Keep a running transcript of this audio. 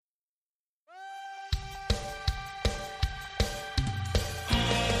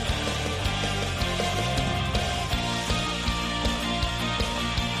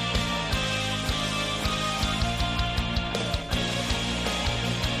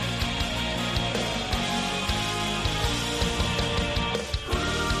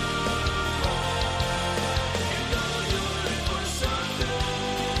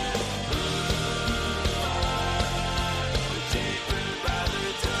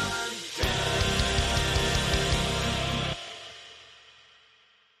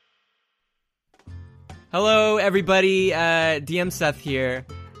Hello, everybody. DM Seth here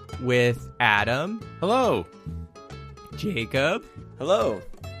with Adam. Hello. Jacob. Hello.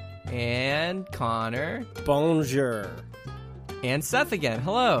 And Connor. Bonjour. And Seth again.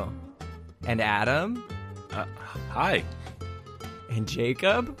 Hello. And Adam. Hi. And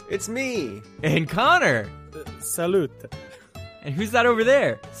Jacob. It's me. And Connor. Salute. And who's that over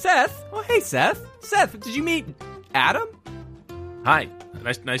there? Seth. Oh, hey, Seth. Seth, did you meet Adam? Hi.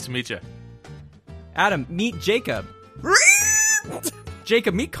 Nice to meet you. Adam, meet Jacob.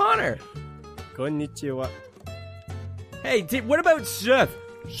 Jacob, meet Connor. Konnichiwa. Hey, what about Seth?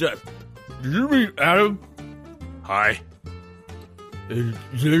 Seth, did you meet Adam? Hi. There's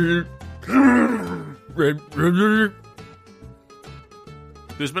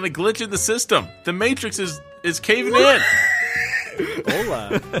been a glitch in the system. The Matrix is caving in.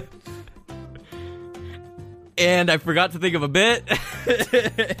 Hola. And I forgot to think of a bit.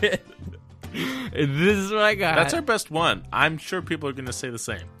 This is what I got. That's our best one. I'm sure people are going to say the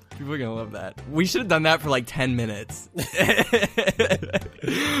same. People are going to love that. We should have done that for like 10 minutes.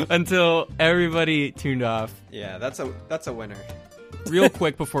 Until everybody tuned off. Yeah, that's a winner. Real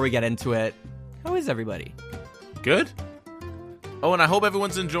quick before we get into it. How is everybody? Good. Oh, and I hope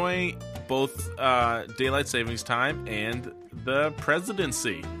everyone's enjoying both Daylight Savings Time and the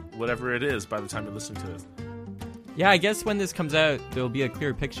presidency, whatever it is, by the time you listen to this. Yeah, I guess when this comes out, there'll be a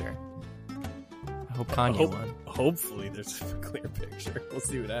clear picture. I hope Kanye won. Hopefully there's a clear picture. We'll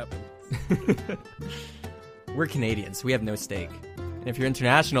see what happens. We're Canadians, so we have no stake. And if you're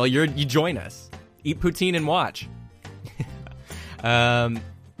international, you join us. Eat poutine and watch.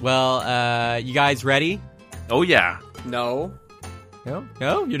 You guys ready? Oh, yeah. No.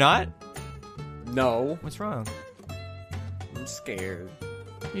 No, you're not? No. What's wrong? I'm scared.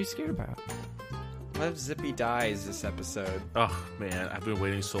 What are you scared about? What if Zippy dies this episode? Oh, man. I've been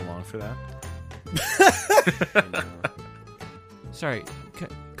waiting so long for that. I know. Sorry,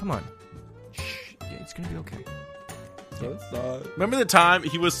 come on. Shh, yeah, it's gonna be okay. No, it's not. Remember the time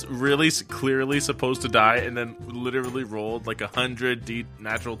he was really clearly supposed to die and then literally rolled like 100 deep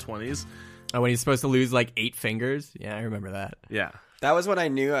natural 20s? Oh, when he's supposed to lose like 8 fingers? Yeah, I remember that. Yeah. That was when I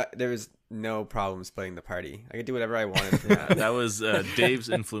knew there was no problem splitting the party. I could do whatever I wanted. Yeah, that was Dave's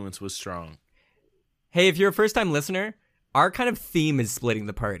influence was strong. Hey, if you're a first-time listener, our kind of theme is splitting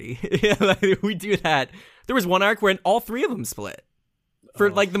the party. We do that. There was one arc where all 3 of them split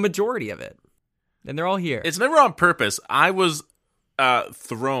for like the majority of it. And they're all here. It's never on purpose. I was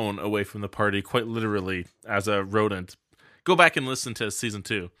thrown away from the party quite literally as a rodent. Go back and listen to season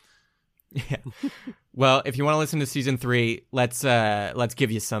 2. Yeah. Well, if you want to listen to season 3, let's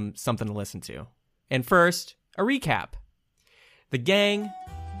give you something to listen to. And first, a recap. The gang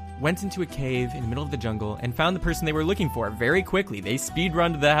went into a cave in the middle of the jungle and found the person they were looking for very quickly. They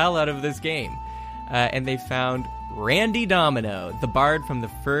speedrunned the hell out of this game. And they found Randy Domino, the bard from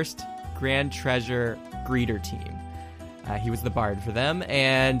the first Grand Treasure Greeter team. He was the bard for them,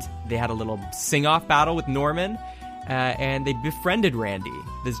 and they had a little sing-off battle with Norman, and they befriended Randy,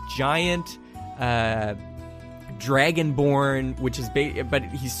 this giant dragonborn, which is but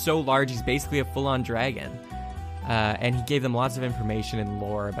he's so large, he's basically a full-on dragon. And he gave them lots of information and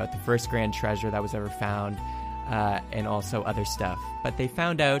lore about the first grand treasure that was ever found, and also other stuff. But they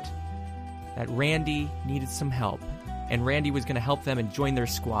found out that Randy needed some help, and Randy was going to help them and join their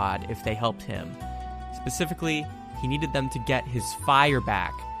squad if they helped him. Specifically, he needed them to get his fire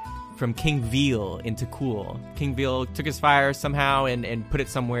back from King Veal into Cool. King Veal took his fire somehow and put it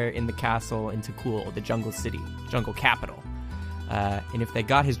somewhere in the castle into Cool, the jungle city, jungle capital. And if they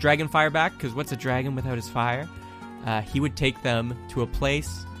got his dragon fire back, because what's a dragon without his fire? He would take them to a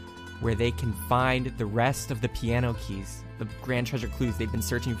place where they can find the rest of the piano keys, the Grand Treasure clues they've been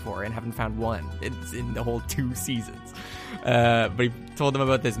searching for and haven't found one. It's in the whole 2 seasons. But he told them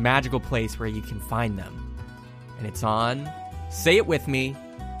about this magical place where you can find them. And it's on, say it with me,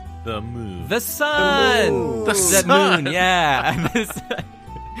 The moon. the sun! The sun! moon, yeah.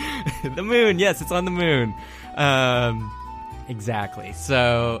 The moon, yes, it's on the moon. Exactly.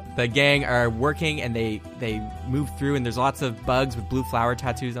 So the gang are working and they move through, and there's lots of bugs with blue flower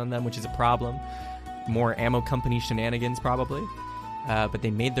tattoos on them, which is a problem. More ammo company shenanigans probably. But they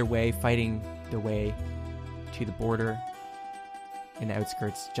made their way, fighting their way to the border in the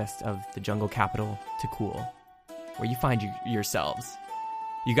outskirts just of the jungle capital, to Cool, where you find yourselves.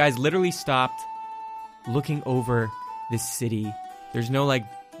 You guys literally stopped looking over this city. There's no like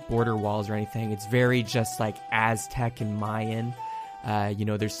border walls or anything. It's very just like Aztec and Mayan.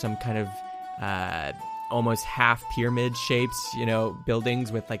 There's some kind of almost half pyramid shapes,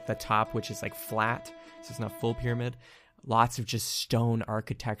 buildings with like the top, which is like flat. So it's not full pyramid. Lots of just stone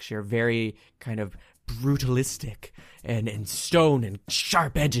architecture, very kind of brutalistic and stone and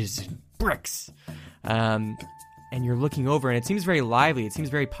sharp edges and bricks. And you're looking over, and it seems very lively. It seems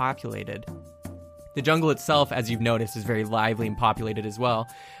very populated. The jungle itself, as you've noticed, is very lively and populated as well.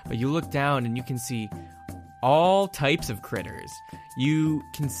 But you look down, and you can see all types of critters. You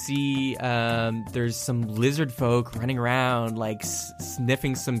can see there's some lizard folk running around, like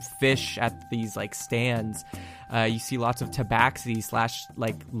sniffing some fish at these like stands. You see lots of tabaxi /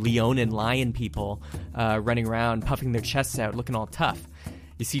 like Leonin lion people running around, puffing their chests out, looking all tough.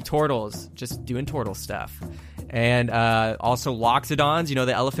 You see turtles just doing turtle stuff. And also loxodons,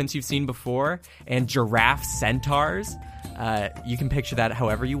 the elephants you've seen before, and giraffe centaurs. You can picture that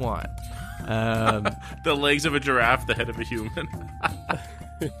however you want. The legs of a giraffe, the head of a human.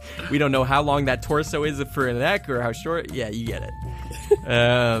 We don't know how long that torso is for a neck or how short. Yeah, you get it.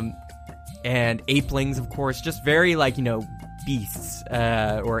 And apelings, of course, just very beasts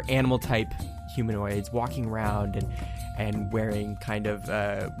or animal type humanoids walking around and wearing kind of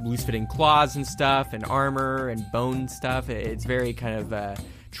loose-fitting claws and stuff and armor and bone stuff. It's very kind of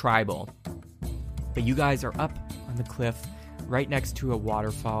tribal. But you guys are up on the cliff right next to a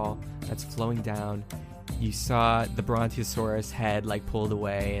waterfall that's flowing down. You saw the Brontosaurus head pulled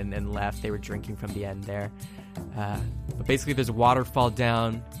away and left. They were drinking from the end there. But basically there's a waterfall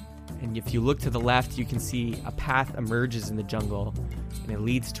down, and if you look to the left, you can see a path emerges in the jungle, and it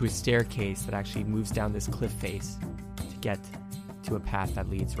leads to a staircase that actually moves down this cliff face to get to a path that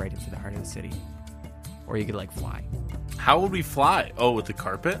leads right into the heart of the city. Or you could fly. How would we fly? Oh, with the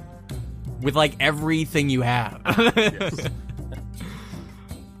carpet? With everything you have. Yes.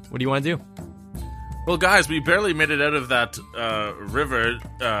 What do you want to do? Well, guys, we barely made it out of that river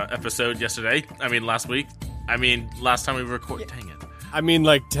episode yesterday. Last week. Last time we recorded. Dang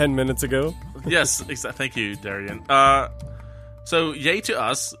it. 10 minutes ago. Yes, exactly. Thank you, Darian. So, yay to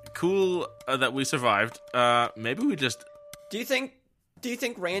us. Cool that we survived. Maybe we just... Do you think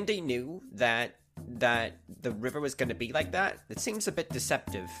Randy knew that the river was going to be like that? It seems a bit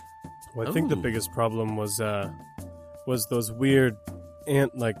deceptive. Well, I think the biggest problem was those weird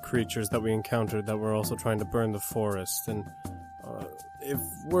ant-like creatures that we encountered that were also trying to burn the forest. And if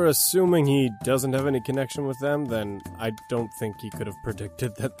we're assuming he doesn't have any connection with them, then I don't think he could have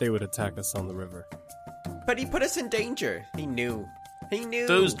predicted that they would attack us on the river. But he put us in danger. He knew.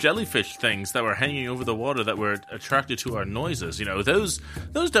 Those jellyfish things that were hanging over the water that were attracted to our noises, those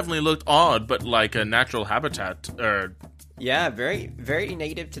definitely looked odd, but like a natural habitat. Yeah, very, very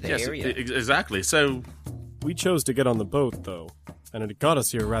native to the area. Exactly. So we chose to get on the boat, though, and it got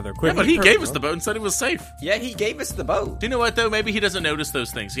us here rather quickly. Yeah, but he gave us the boat and said it was safe. Yeah, he gave us the boat. Do you know what, though? Maybe he doesn't notice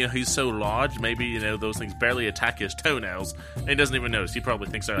those things. He's so large, maybe, those things barely attack his toenails, and he doesn't even notice. He probably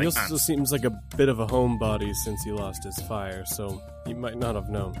thinks they're he like also ants. Seems like a bit of a homebody since he lost his fire, so he might not have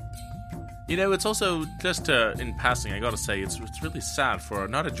known. It's also, just in passing, I gotta say, it's really sad for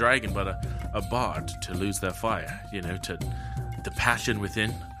not a dragon, but a bard to lose their fire, to the passion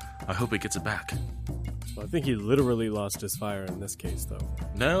within. I hope he gets it back. Well, I think he literally lost his fire in this case, though.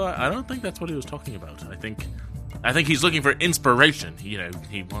 No, I don't think that's what he was talking about. I think he's looking for inspiration. He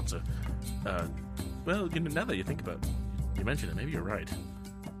wants a... well, now that you think about it, you mentioned it, maybe you're right.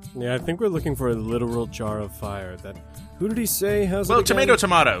 Yeah, I think we're looking for a literal jar of fire that... Who did he say has Well, it again?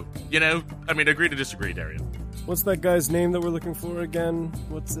 tomato. Agree to disagree, Darian. What's that guy's name that we're looking for again?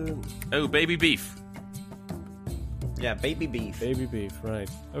 What's it? Oh, Baby Beef. Yeah, Baby Beef. Baby Beef, right.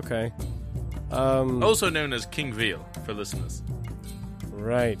 Okay. Also known as King Veal, for listeners.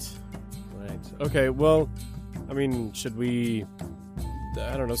 Right. Okay, well, should we,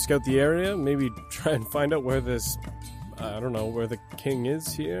 scout the area? Maybe try and find out where this, where the king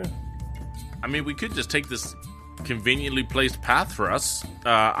is here? We could just take this conveniently placed path for us.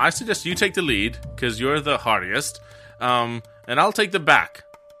 I suggest you take the lead, because you're the hardiest, and I'll take the back.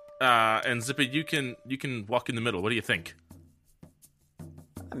 And Zippy, you can walk in the middle. What do you think?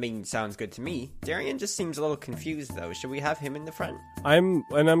 Sounds good to me. Darian just seems a little confused, though. Should we have him in the front? I'm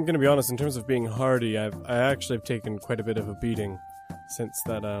going to be honest, in terms of being hardy, I actually have taken quite a bit of a beating since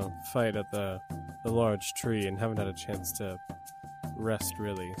that fight at the large tree and haven't had a chance to rest,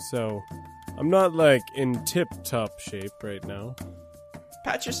 really. So, I'm not, in tip-top shape right now.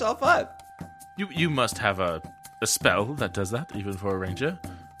 Pat yourself up. You must have a spell that does that, even for a ranger.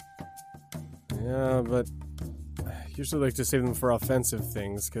 Yeah, but I usually like to save them for offensive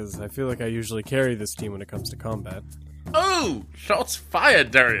things, because I feel like I usually carry this team when it comes to combat. Oh! Shots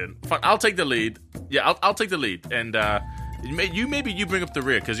fired, Darian. Fine, I'll take the lead. Yeah, I'll take the lead. And maybe you bring up the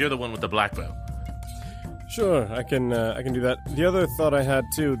rear, because you're the one with the black bow. Sure, I can do that. The other thought I had,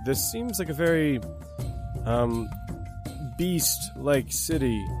 too, this seems like a very beast-like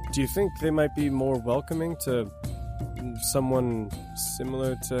city, do you think they might be more welcoming to someone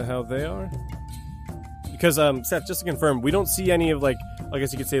similar to how they are? Because, Seth, just to confirm, we don't see any of, like, I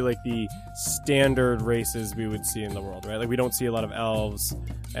guess you could say, like, the standard races we would see in the world, right? Like, we don't see a lot of elves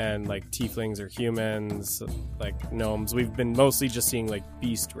and, like, tieflings or humans, like, gnomes. We've been mostly just seeing, like,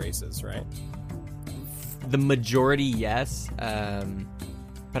 beast races, right? The majority, yes.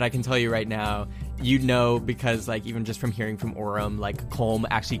 But I can tell you right now, you'd know because, like, even just from hearing from Orem, like, Colm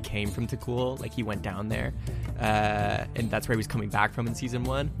actually came from Takul. Like, he went down there. And that's where he was coming back from in Season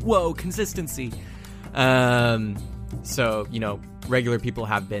 1. Whoa, consistency! So, you know, regular people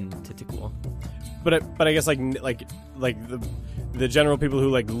have been to Takul. But I guess, like the general people who,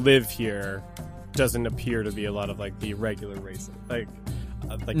 like, live here doesn't appear to be a lot of, like, the regular races. Like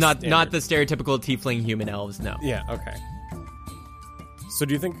not standard. the stereotypical tiefling human elves, no. Yeah, okay. So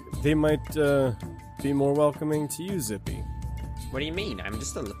do you think they might be more welcoming to you, Zippy? What do you mean? I'm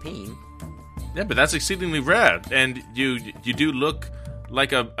just a Lapine. Yeah, but that's exceedingly rare, and you do look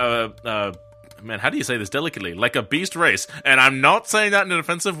like a man, how do you say this delicately? Like a beast race. And I'm not saying that in an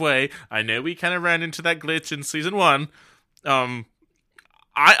offensive way. I know we kind of ran into that glitch in Season 1.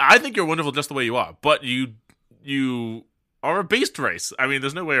 I think you're wonderful just the way you are, but you are a beast race. I mean,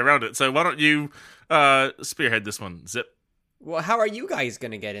 there's no way around it. So why don't you spearhead this one, Zip? Well, how are you guys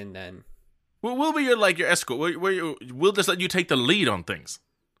gonna get in then? We'll be your escort. We'll just let you take the lead on things.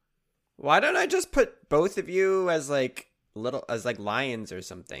 Why don't I just put both of you as like lions or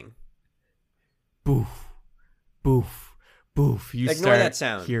something? Boof, boof, boof. You Ignore start that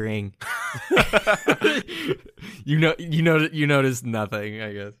sound. Hearing. you notice nothing,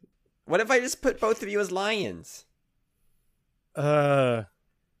 I guess. What if I just put both of you as lions? How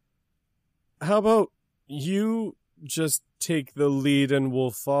about you just take the lead and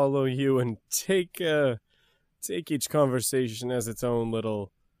we'll follow you and take each conversation as its own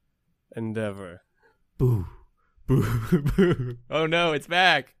little endeavor. Boo, boo, boo. Oh no, it's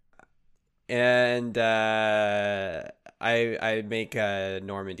back. And I make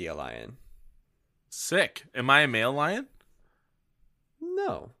Normandy a lion. Sick. Am I a male lion?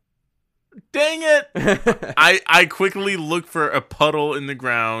 No. Dang it! I quickly look for a puddle in the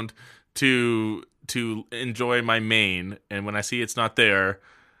ground to enjoy my mane, and when I see it's not there,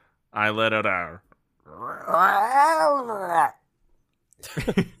 I let out our.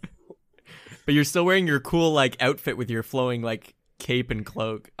 But you're still wearing your cool, like, outfit with your flowing, like, cape and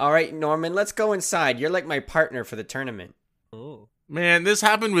cloak. All right, Norman, let's go inside. You're like my partner for the tournament. Oh. Man, this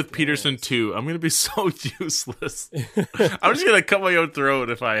happened with Peterson too. I'm gonna be so useless. I'm just gonna cut my own throat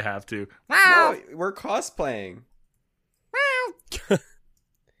if I have to. No, we're cosplaying.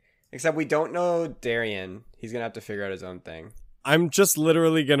 Except we don't know Darian. He's gonna have to figure out his own thing. I'm just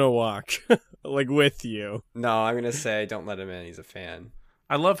literally gonna walk, like, with you. No, I'm gonna say don't let him in. He's a fan.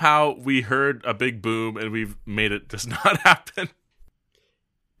 I love how we heard a big boom and we've made it just not happen.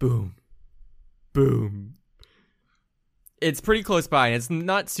 Boom. Boom. It's pretty close by, and it's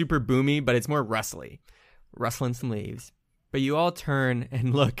not super boomy, but it's more rustly. Rustling some leaves. But you all turn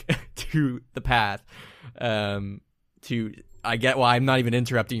and look to the path. I'm not even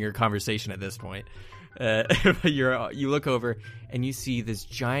interrupting your conversation at this point. But you look over, and you see this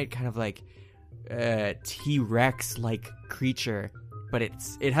giant kind of like T-Rex-like creature. But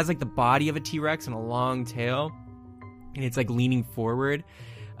it has like the body of a T-Rex and a long tail. And it's like leaning forward.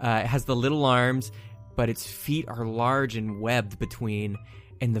 It has the little arms, but its feet are large and webbed between.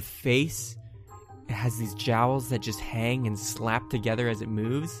 And the face, it has these jowls that just hang and slap together as it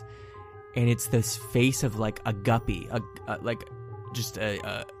moves. And it's this face of like a guppy, like just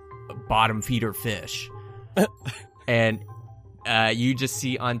a bottom feeder fish. And you just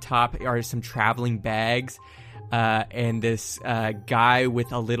see on top are some traveling bags. And this guy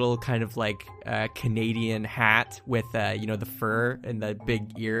with a little kind of like Canadian hat with the fur and the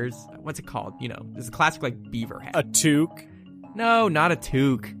big ears. What's it called? This is a classic like beaver hat. A toque? No, not a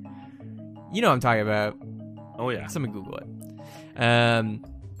toque. You know what I'm talking about. Oh yeah. Someone Google it.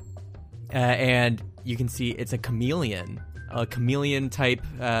 And you can see it's a chameleon. A chameleon type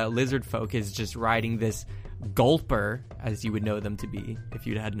lizard folk is just riding this gulper, as you would know them to be if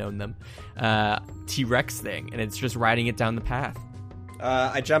you had known them, T-Rex thing, and it's just riding it down the path.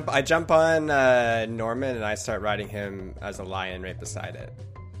 I jump on Norman and I start riding him as a lion right beside it.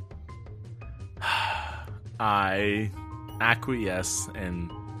 I acquiesce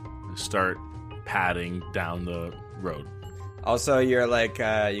and start padding down the road. Also, you're like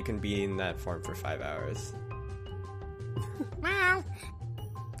you can be in that form for 5 hours.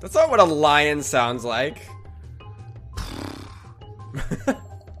 That's not what a lion sounds like.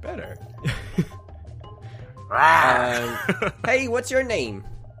 Better. Hey, what's your name?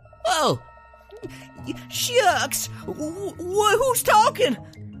 Oh, shucks. Who's talking?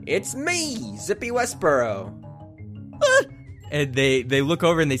 It's me, Zippy Westboro. And they look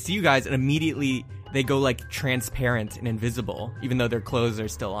over and they see you guys, and immediately they go like transparent and invisible, even though their clothes are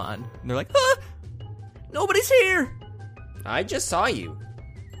still on. And they're like, Nobody's here. I just saw you.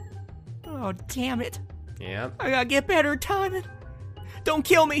 Oh, damn it. Yeah. I gotta get better at timing. Don't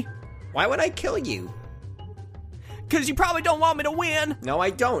kill me, Why would I kill you? because you probably don't want me to win. No, I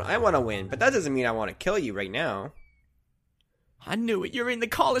don't. I want to win, but that doesn't mean I want to kill you right now. I knew it. You're in the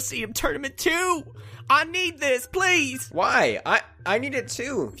Coliseum tournament too. I need this, please. Why? I need it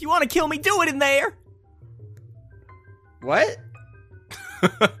too. If you want to kill me, do it in there. What?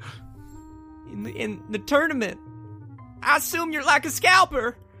 In the tournament. I assume you're like a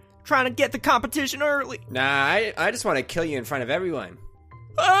scalper, trying to get the competition early. Nah, I just want to kill you in front of everyone.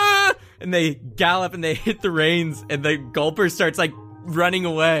 and they gallop and they hit the reins, and the gulper starts like running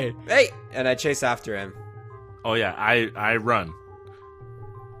away. Hey! And I chase after him. Oh yeah, I run.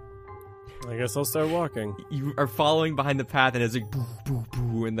 I guess I'll start walking. You are following behind the path, and it's like boo, boo,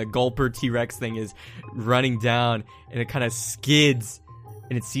 boo, and the gulper T-Rex thing is running down, and it kind of skids,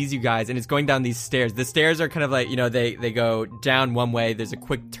 and it sees you guys, and it's going down these stairs. The stairs are kind of like, you know, they go down one way, there's a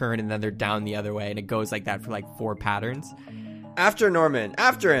quick turn, and then they're down the other way, and it goes like that for like 4 patterns. After Norman.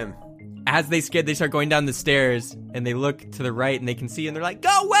 After him. As they skid, they start going down the stairs, and they look to the right, and they can see, and they're like,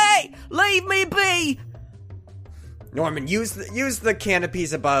 Go away! Leave me be! Norman, use the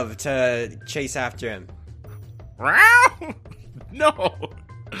canopies above to chase after him. No.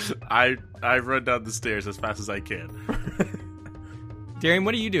 I run down the stairs as fast as I can. Darian,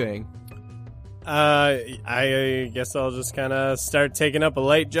 what are you doing? I guess I'll just kind of start taking up a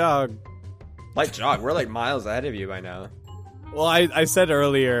light jog. Light jog. We're like miles ahead of you by now. Well, I said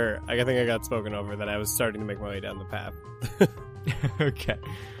earlier, I think I got spoken over, that I was starting to make my way down the path. Okay.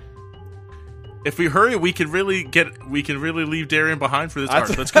 If we hurry, we can really leave Darian behind for this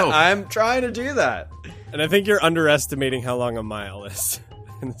arc. Let's go. I'm trying to do that. And I think you're underestimating how long a mile is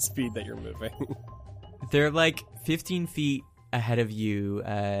and the speed that you're moving. They're like 15 feet ahead of you,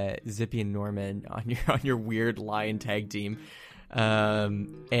 Zippy and Norman, on your weird lion tag team.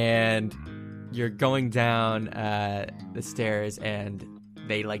 And you're going down the stairs, and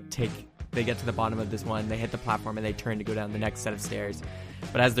they get to the bottom of this one, they hit the platform, and they turn to go down the next set of stairs.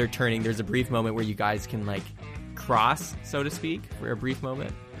 But as they're turning, there's a brief moment where you guys can like cross, so to speak, for a brief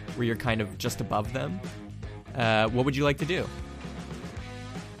moment where you're kind of just above them. What would you like to do?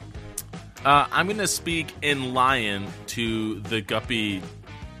 I'm going to speak in lion to the Guppy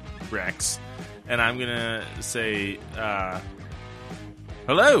Rex, and I'm going to say,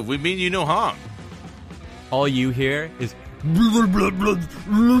 hello, we mean you no harm. All you hear is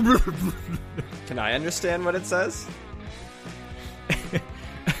Can I understand what it says?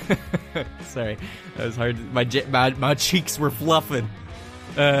 sorry, that was hard. My cheeks were fluffing.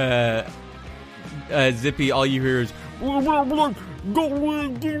 Zippy, all you hear is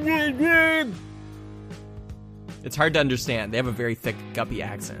it's hard to understand. They have a very thick Guppy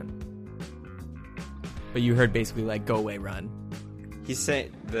accent, but you heard basically like "go away, run." He's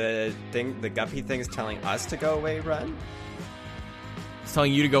saying the Guppy thing is telling us to go away, run. It's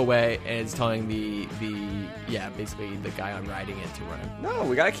telling you to go away, and it's telling basically the guy on riding it to run. No,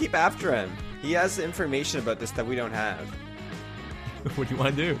 we gotta keep after him. He has information about this that we don't have. What do you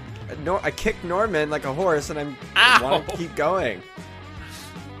want to do? I kicked Norman like a horse, and Ow! want to keep going.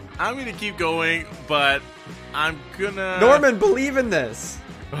 I'm going to keep going, but I'm going to... Norman, believe in this.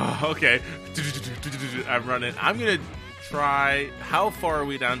 Okay. I'm running. I'm going to try... How far are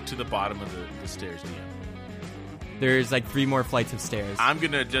we down to the bottom of the stairs, DM? There's like 3 more flights of stairs. I'm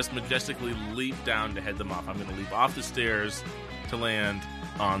going to just majestically leap down to head them off. I'm going to leap off the stairs to land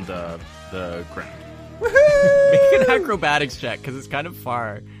on the ground. Make an acrobatics check, because it's kind of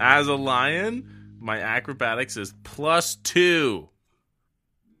far. As a lion, my acrobatics is +2.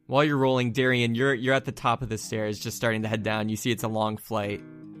 While you're rolling, Darian, you're at the top of the stairs, just starting to head down. You see it's a long flight.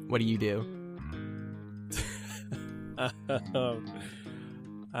 What do you do?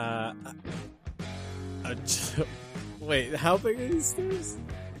 Wait, how big are these stairs?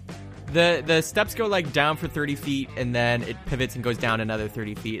 The steps go like down for 30 feet, and then it pivots and goes down another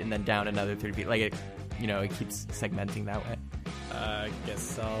 30 feet, and then down another 30 feet. Like it keeps segmenting that way. I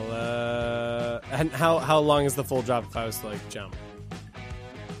guess I'll. And how long is the full drop if I was to like jump?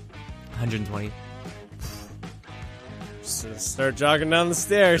 120. Just start jogging down the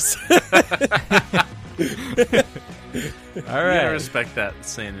stairs. All right. I respect that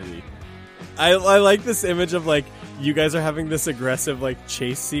sanity. I like this image of like you guys are having this aggressive like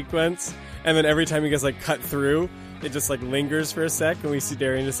chase sequence, and then every time you guys like cut through, it just like lingers for a sec, and we see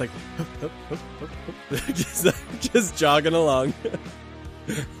Darian just like just jogging along.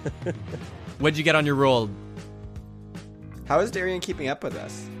 What'd you get on your roll? How is Darian keeping up with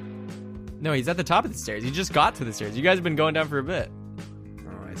us? No, he's at the top of the stairs. He just got to the stairs. You guys have been going down for a bit.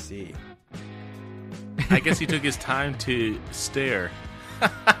 Oh, I see. I guess he took his time to stare.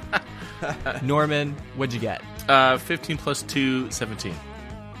 Norman, what'd you get? 15 plus 2, 17.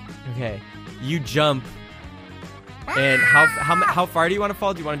 Okay, you jump. And how far do you want to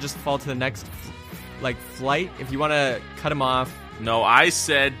fall? Do you want to just fall to the next flight? If you want to cut him off, No, I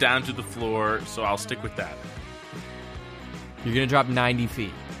said down to the floor, so I'll stick with that. you're gonna drop 90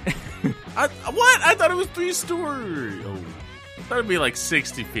 feet. What? I thought it was 3 stories. Oh, I thought it'd be like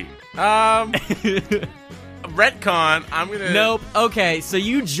 60 feet. Retcon. I'm gonna. Nope. Okay, so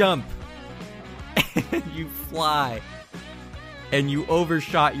you jump. You fly. And you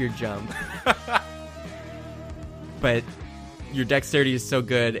overshot your jump. But your dexterity is so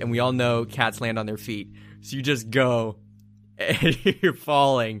good, and we all know cats land on their feet. So you just go, and you're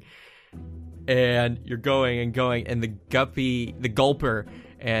falling, and you're going and going, and the gulper,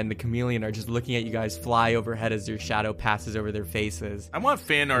 and the chameleon are just looking at you guys fly overhead as your shadow passes over their faces. I want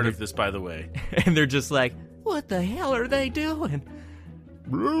fan art of this, by the way. And they're just like, what the hell are they doing?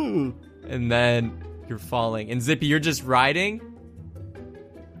 And then you're falling. And Zippy, you're just riding?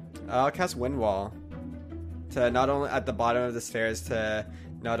 I'll cast Wind Wall to not only at the bottom of the stairs to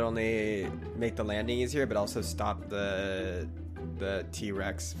not only make the landing easier, but also stop the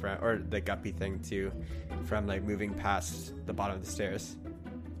T-Rex or the guppy thing too from like moving past the bottom of the stairs.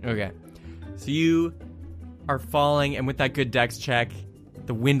 Okay. So you are falling, and with that good dex check,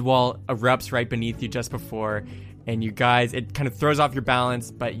 the wind wall erupts right beneath you just before, and you guys, it kind of throws off your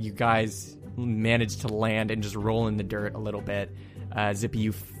balance, but you guys manage to land and just roll in the dirt a little bit. Zippy,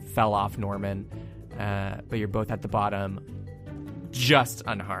 you fell off Norman, but you're both at the bottom, just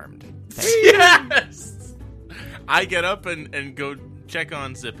unharmed. Yes! I get up and go check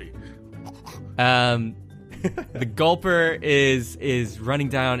on Zippy. The gulper is running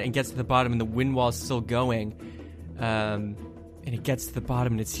down and gets to the bottom, and the wind wall's still going. And it gets to the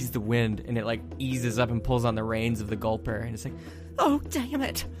bottom, and it sees the wind, and it like eases up and pulls on the reins of the gulper, and it's like, oh damn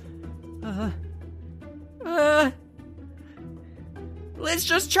it! Let's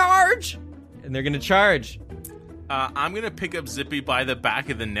just charge! And they're gonna charge. I'm gonna pick up Zippy by the back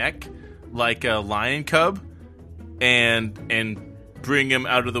of the neck, like a lion cub, and bring him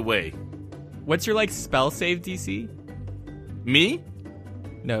out of the way. What's your spell save DC? Me?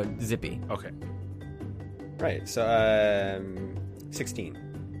 No, Zippy. Okay. Right. So 16.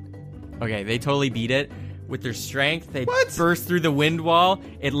 Okay, they totally beat it. With their strength, they burst through the wind wall.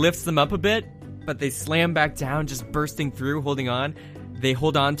 It lifts them up a bit, but they slam back down, just bursting through, holding on. They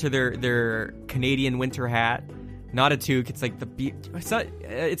hold on to their Canadian winter hat. Not a toque. It's like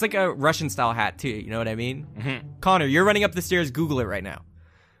it's like a Russian-style hat, too. You know what I mean? Mm-hmm. Connor, you're running up the stairs. Google it right now.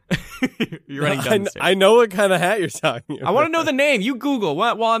 You're running down the stairs. I know what kind of hat you're talking about. I want to know the name. You Google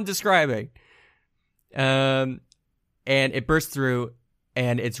while I'm describing. And it bursts through,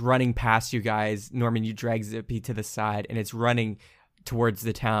 and it's running past you guys. Norman, you drag Zippy to the side, and it's running towards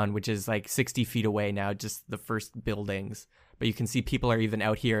the town, which is like 60 feet away now, just the first buildings. But you can see people are even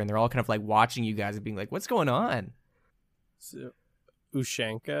out here, and they're all kind of like watching you guys and being like, what's going on? So,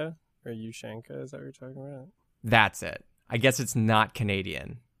 Ushanka? Or Ushanka, is that what you're talking about? That's it. I guess it's not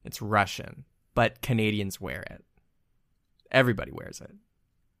Canadian. It's Russian. But Canadians wear it. Everybody wears it.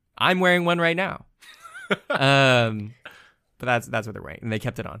 I'm wearing one right now. But that's what they're wearing. And they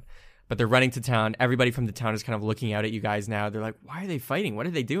kept it on. But they're running to town. Everybody from the town is kind of looking out at you guys now. They're like, why are they fighting? What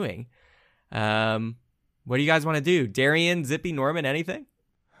are they doing? What do you guys want to do? Darian, Zippy, Norman, anything?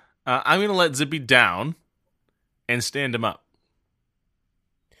 I'm going to let Zippy down and stand him up.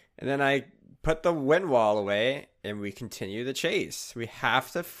 And then I put the wind wall away, and we continue the chase. We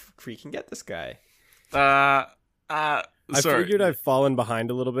have to freaking get this guy. Sorry. I figured I've fallen behind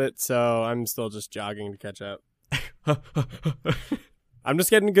a little bit, so I'm still just jogging to catch up. I'm just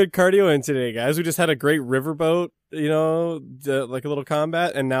getting good cardio in today, guys. We just had a great riverboat, like a little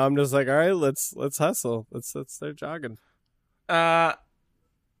combat, and now I'm just like, all right, let's hustle. Let's start jogging.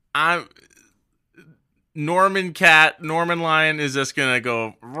 I'm Norman Lion is just gonna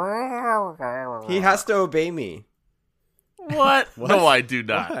go. He has to obey me. What? No, I do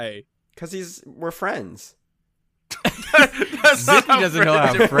not. Why? Because we're friends. Zippy doesn't know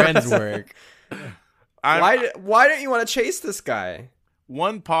how friends work. Why don't you want to chase this guy?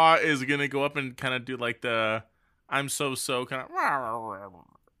 One paw is gonna go up and kind of do like the I'm so kind of,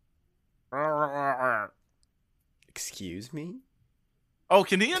 Excuse me? Oh,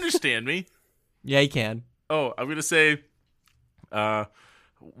 can he understand me? Yeah, you can. Oh, I'm gonna say,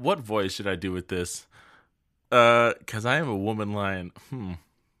 what voice should I do with this? Because I am a woman lion.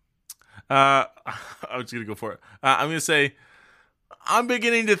 I'm just gonna go for it. I'm gonna say, I'm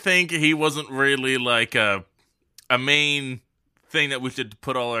beginning to think he wasn't really like a main thing that we should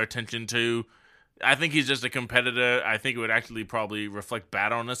put all our attention to. I think he's just a competitor. I think it would actually probably reflect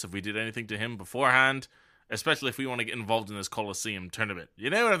bad on us if we did anything to him beforehand, especially if we want to get involved in this Colosseum tournament. You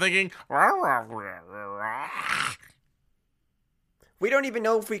know what I'm thinking? We don't even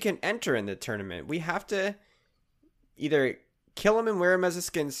know if we can enter in the tournament. We have to either kill him and wear him as a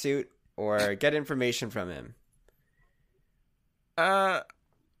skin suit or get information from him. I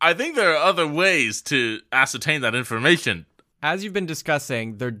think there are other ways to ascertain that information. As you've been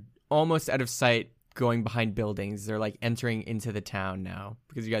discussing, they're almost out of sight going behind buildings. They're like entering into the town now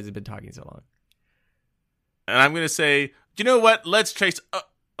because you guys have been talking so long. And I'm going to say, you know what? Let's chase...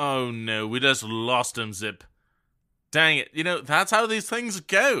 oh no, we just lost him, Zip. Dang it. You know, that's how these things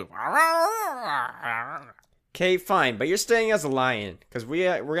go. Okay, fine, but you're staying as a lion because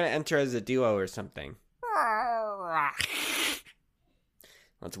we're going to enter as a duo or something.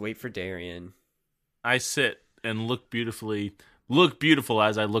 Let's wait for Darian. I sit and look beautiful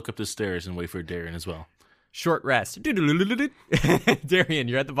as I look up the stairs and wait for Darian as well. Short rest. Darian,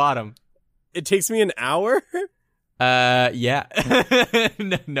 you're at the bottom. It takes me an hour? Yeah.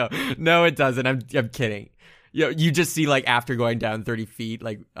 No, it doesn't. I'm kidding. You just see, like, after going down 30 feet,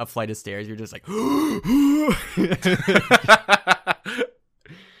 like, a flight of stairs, you're just like, give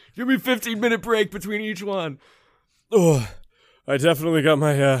me a 15-minute break between each one. Oh, I definitely got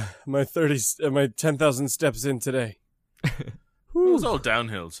my my 10,000 steps in today. It was all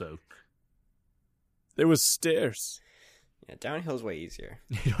downhill, so. There was stairs. Yeah, downhill's way easier.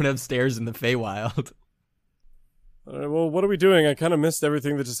 You don't have stairs in the Feywild. All right, well, what are we doing? I kind of missed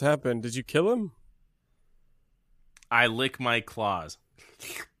everything that just happened. Did you kill him? I lick my claws.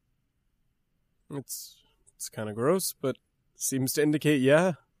 It's kind of gross, but seems to indicate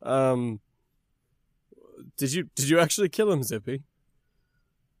yeah. Did you actually kill him, Zippy?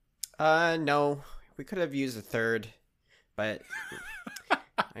 No. We could have used a third, but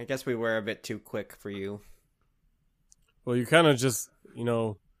I guess we were a bit too quick for you. Well, you kind of just,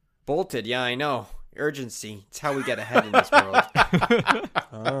 Bolted, yeah, I know. Urgency. It's how we get ahead in this world.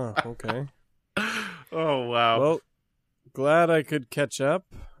 Okay. Oh, wow. Well, glad I could catch up.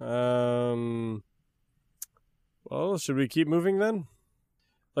 Well, should we keep moving then?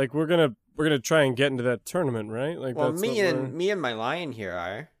 Like, we're gonna try and get into that tournament, right? Like, Well, that's me and my lion here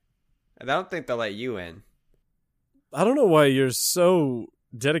are. I don't think they'll let you in. I don't know why you're so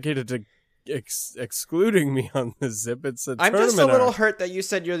dedicated to excluding me on this, Zip. It's a I'm tournament. just a little hurt that you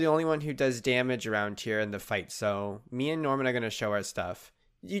said you're the only one who does damage around here in the fight. So me and Norman are gonna show our stuff.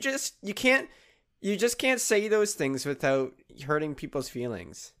 You just can't say those things without hurting people's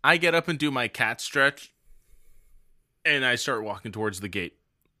feelings. I get up and do my cat stretch, and I start walking towards the gate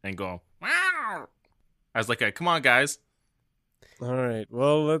and go, wow. I was like, come on, guys. All right.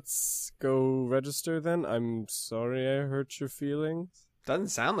 Well, let's go register then. I'm sorry I hurt your feelings. Doesn't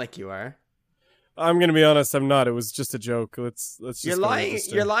sound like you are. I'm gonna be honest. I'm not. It was just a joke. Let's just. You're go lying.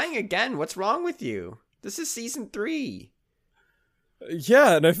 register. You're lying again. What's wrong with you? This is season 3.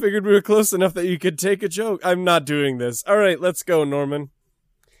 Yeah, and I figured we were close enough that you could take a joke. I'm not doing this. All right, let's go, Norman.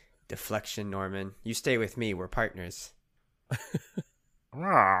 Deflection, Norman. You stay with me. We're partners.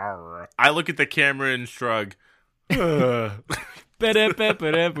 I look at the camera and shrug. The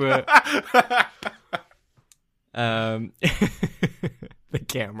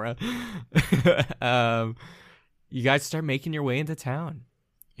camera. You guys start making your way into town.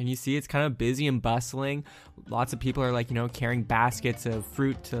 And you see it's kind of busy and bustling. Lots of people are carrying baskets of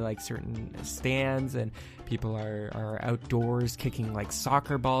fruit to certain stands, and people are outdoors kicking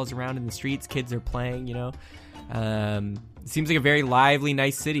soccer balls around in the streets. Kids are playing, It seems like a very lively,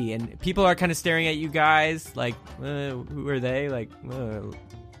 nice city, and people are kind of staring at you guys who are they?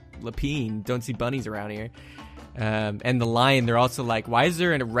 Lapine, don't see bunnies around here. And the lion, they're also why is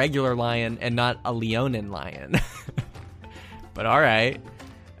there a regular lion and not a Leonin lion? But all right.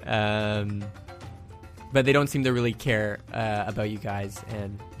 But they don't seem to really care about you guys,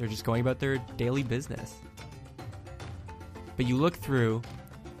 and they're just going about their daily business. But you look through,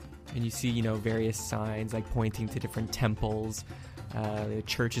 and you see, various signs pointing to different temples, the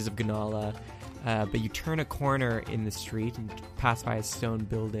churches of Ganala. But you turn a corner in the street and pass by a stone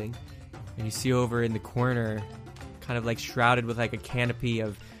building, and you see over in the corner, kind of shrouded with a canopy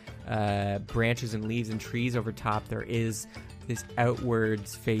of branches and leaves and trees over top, there is this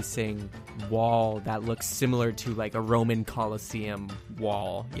outwards facing wall that looks similar to like a Roman Colosseum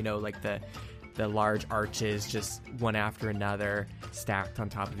wall, you know, like the large arches just one after another stacked on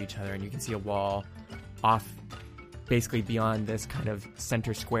top of each other, and you can see a wall off basically beyond this kind of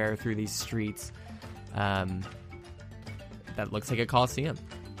center square through these streets that looks like a Colosseum.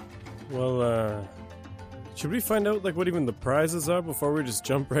 Well, should we find out like what even the prizes are before we just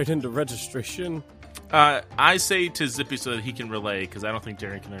jump right into registration? I say to Zippy so that he can relay, because I don't think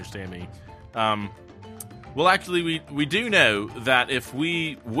Darren can understand me. Well, actually, we do know that if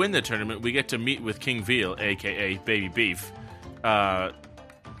we win the tournament, we get to meet with King Veal, a.k.a. Baby Beef.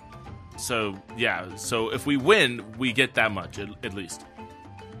 So if we win, we get that much, at least.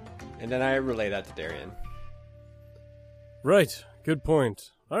 And then I relay that to Darian. Right, good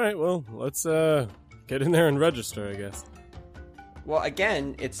point. All right, well, let's get in there and register, I guess. Well,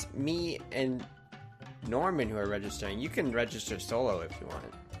 again, it's me and Norman who are registering. You can register solo if you want.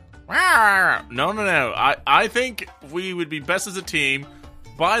 No. I think we would be best as a team.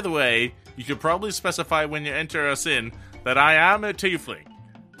 By the way, you should probably specify when you enter us in that I am a tiefling.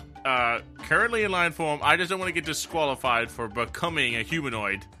 Currently in line form, I just don't want to get disqualified for becoming a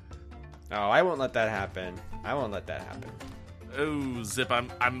humanoid. Oh, I won't let that happen. Oh, Zip,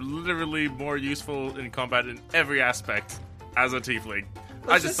 I'm literally more useful in combat in every aspect as a tiefling.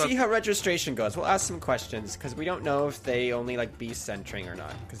 Let's just see how registration goes. We'll ask some questions, because we don't know if they only like beast centering or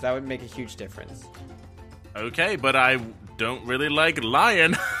not, because that would make a huge difference. Okay, but I don't really like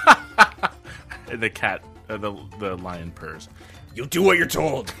lion. The cat, the lion purrs. You do what you're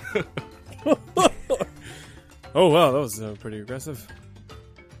told. Oh, wow, that was pretty aggressive.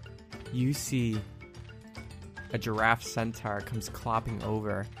 You see a giraffe centaur comes clopping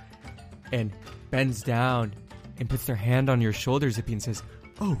over and bends down and puts their hand on your shoulder, Zippy, and says,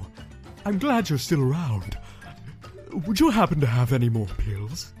 Oh, I'm glad you're still around. Would you happen to have any more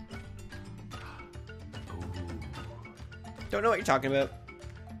pills? Don't know what you're talking about.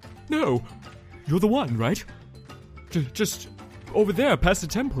 No, you're the one, right? Just over there, past the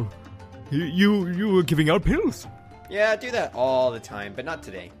temple. You were giving out pills. Yeah, I do that all the time, but not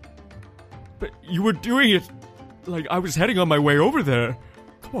today. But you were doing it like I was heading on my way over there.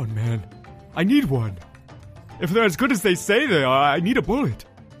 Come on, man. I need one. If they're as good as they say they are, I need a bullet.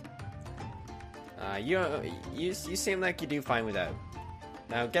 You seem like you do fine without.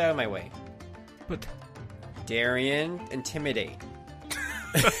 Now get out of my way. But Darian, intimidate.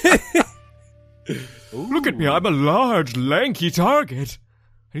 look at me. I'm a large, lanky target.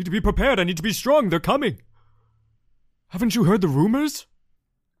 I need to be prepared. I need to be strong. They're coming. Haven't you heard the rumors?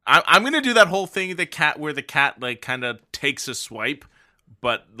 I'm gonna do that whole thing where the cat like kind of takes a swipe,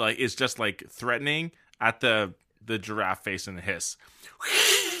 but like it's just like threatening at the giraffe face and hiss.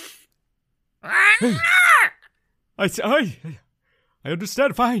 Hey, I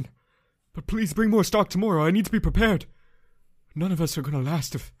understand. Fine, but please bring more stock tomorrow. I need to be prepared. None of us are gonna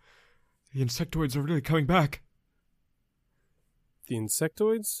last if the insectoids are really coming back. The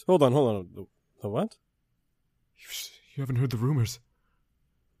insectoids? Hold on. The what? You haven't heard the rumors.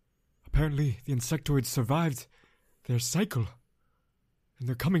 Apparently, the insectoids survived their cycle, and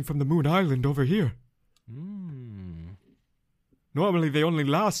they're coming from the Moon Island over here. Normally, they only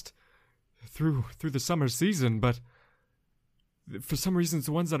last through the summer season, but for some reasons,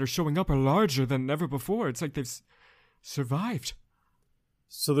 the ones that are showing up are larger than ever before. It's like they've survived.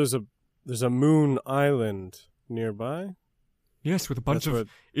 So there's a Moon Island nearby? Yes, with a bunch of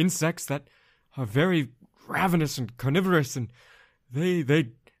insects that are very ravenous and carnivorous, and they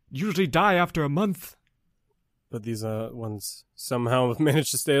usually die after a month. But these ones somehow have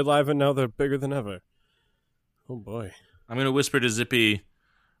managed to stay alive, and now they're bigger than ever. Oh boy. I'm going to whisper to Zippy,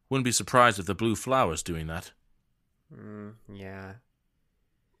 wouldn't be surprised if the blue flower's doing that. Yeah.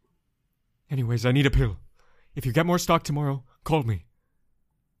 Anyways, I need a pill. If you get more stock tomorrow, call me.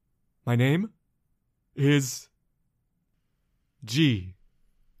 My name is G.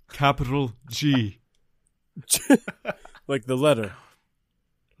 Capital G. Like the letter.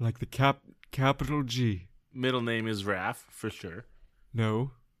 Like the capital G. Middle name is Raph, for sure.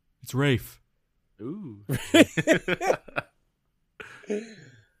 No, it's Rafe. Ooh.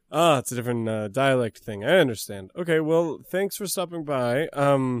 It's a different dialect thing. I understand. Okay, well, thanks for stopping by.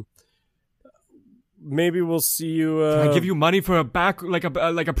 Maybe we'll see you. Can I give you money for a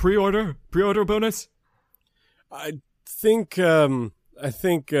pre-order bonus? I think our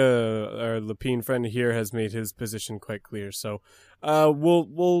Lapine friend here has made his position quite clear. So,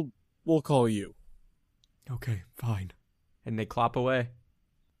 we'll call you. Okay, fine. And they clop away.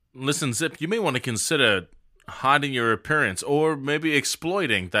 Listen, Zip, you may want to consider hiding your appearance, or maybe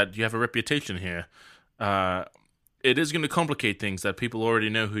exploiting that you have a reputation here. it is going to complicate things that people already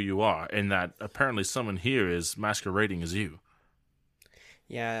know who you are, and that apparently someone here is masquerading as you.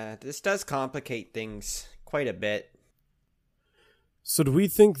 Yeah, this does complicate things quite a bit. So do we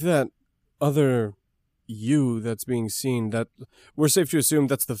think that other you that's being seen, that we're safe to assume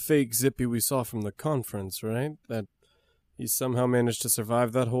that's the fake Zippy we saw from the conference, right? That he somehow managed to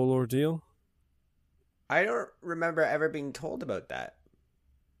survive that whole ordeal? I don't remember ever being told about that.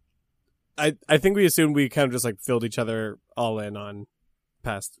 I think we assumed we kind of just like filled each other all in on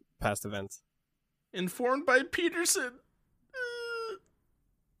past events. Informed by Peterson.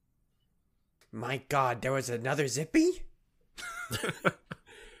 My God, there was another Zippy?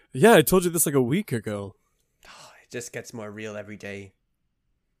 Yeah, I told you this like a week ago. Oh, it just gets more real every day.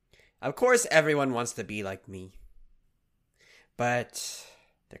 Of course, everyone wants to be like me. But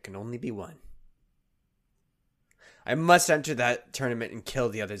there can only be one. I must enter that tournament and kill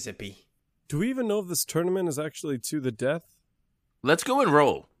the other Zippy. Do we even know if this tournament is actually to the death? Let's go and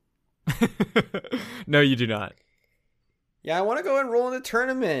roll. No, you do not. Yeah, I want to go and roll in the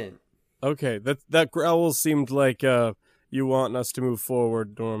tournament. Okay, that growl seemed like you want us to move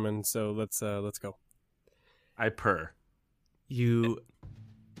forward, Norman. So let's go. I purr. You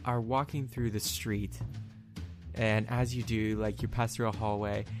are walking through the street, and as you do, like, you pass through a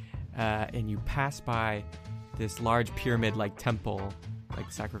hallway, and you pass by this large pyramid-like temple,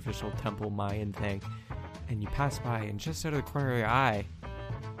 like sacrificial temple Mayan thing, and you pass by, and just out of the corner of your eye,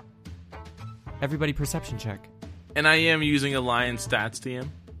 everybody perception check. And I am using a lion stats TM?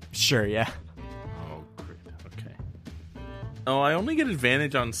 Sure, yeah. Oh, great. Okay. Oh, I only get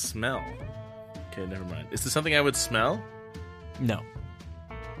advantage on smell. Okay, never mind. Is this something I would smell? No.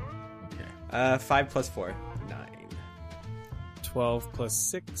 Okay. 5 plus 4. 9. 12 plus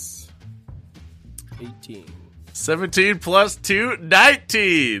 6. 18. 17 plus 2,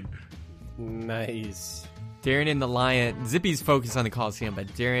 19! Nice. Darren and the Lion, Zippy's focused on the Coliseum, but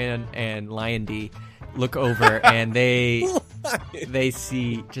Darren and Lion D look over and they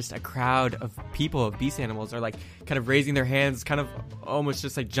see just a crowd of people, of beast animals, are like kind of raising their hands, kind of almost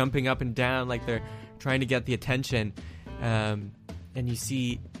just like jumping up and down, like they're trying to get the attention. And you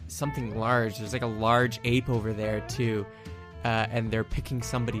see something large. There's like a large ape over there too, and they're picking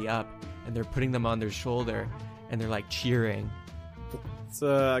somebody up and they're putting them on their shoulder and they're like cheering.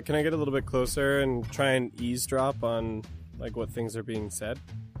 So can I get a little bit closer and try and eavesdrop on like what things are being said?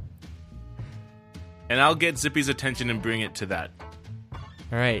 And I'll get Zippy's attention and bring it to that. All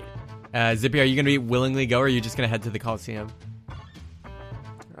right. Zippy, are you going to be willingly go, or are you just going to head to the Coliseum?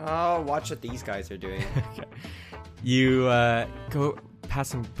 Oh, watch what these guys are doing. Okay. You go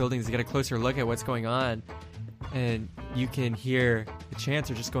past some buildings to get a closer look at what's going on, and you can hear the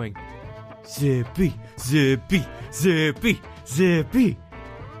chants are just going, Zippy, Zippy, Zippy, Zippy.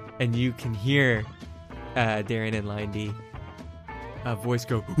 And you can hear Darren and Lion D a voice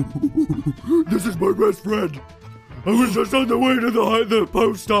go, This is my best friend. I was just on the way to the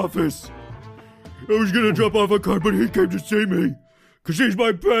post office. I was gonna drop off a card, but he came to see me. Cause he's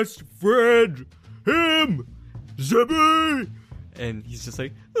my best friend. Him! Zippy! and he's just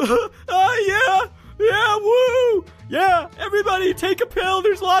like, yeah, woo! Yeah, everybody take a pill.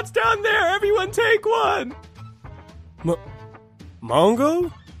 There's lots down there. Everyone take one.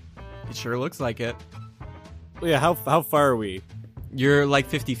 Mongo? It sure looks like it. Yeah, how far are we? You're like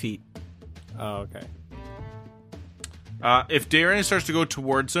 50 feet. Oh, okay. If Darren starts to go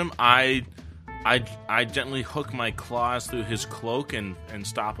towards him, I gently hook my claws through his cloak and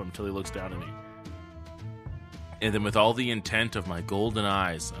stop him till he looks down at me. And then with all the intent of my golden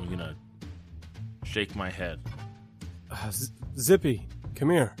eyes, I'm gonna shake my head. Zippy,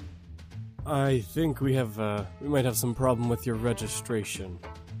 come here. I think we might have some problem with your registration.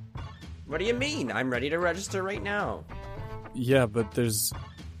 What do you mean? I'm ready to register right now. Yeah, but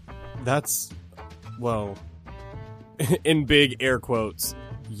that's, well, in big air quotes,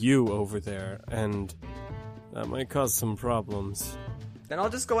 you over there, and that might cause some problems. Then I'll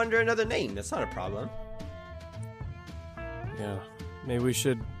just go under another name. That's not a problem. Yeah, maybe we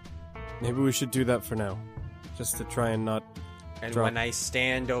should do that for now, just to try and not. And drop. when I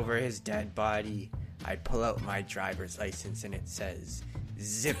stand over his dead body, I pull out my driver's license and it says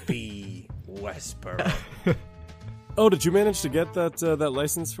Zippy Westboro. Oh, did you manage to get that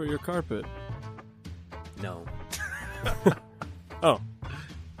license for your carpet? No. Oh,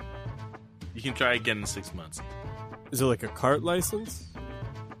 You can try again in 6 months. is it like a cart license?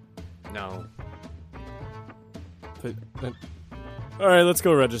 No. But all right, let's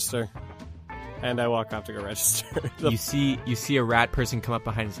go register. And I walk off to go register. You see a rat person come up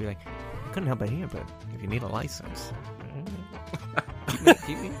behind us and be like, I couldn't help but hear, but if you need a license.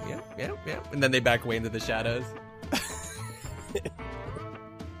 Keep me. Yeah. And then they back away into the shadows.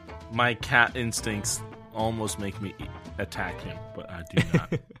 My cat instincts almost make me attack him, but I do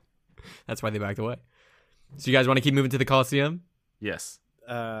not. That's why they backed away. So you guys want to keep moving to the Coliseum? Yes.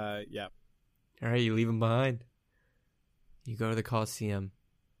 Yeah. All right, you leave him behind. You go to the Coliseum,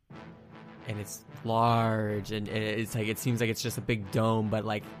 and it's large, and it's like it seems like it's just a big dome, but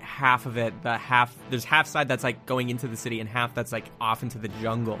like half of it, there's half side that's like going into the city, and half that's like off into the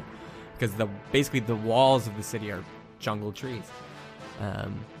jungle, because basically the walls of the city are jungle trees.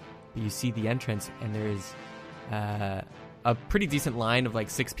 You see the entrance, and there's a pretty decent line of like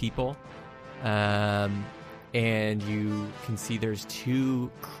 6 people, and you can see there's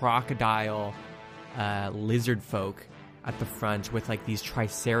 2 crocodile lizard folk at the front with like these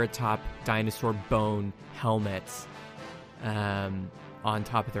triceratop dinosaur bone helmets on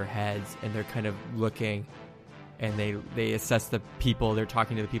top of their heads, and they're kind of looking, and they assess the people. They're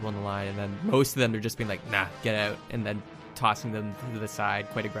talking to the people in the line, and then most of them are just being like, nah, get out, and then tossing them to the side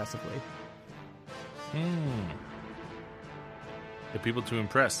quite aggressively. The people to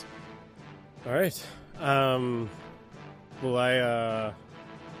impress. All right. Well,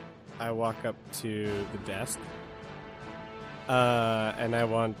 I walk up to the desk, and I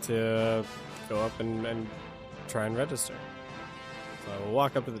want to go up and try and register. So I will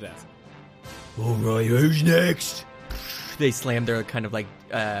walk up to the desk. All right, who's next? They slam their kind of like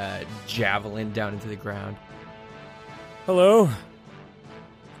javelin down into the ground. Hello.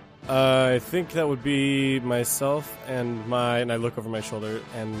 I think that would be myself and I look over my shoulder,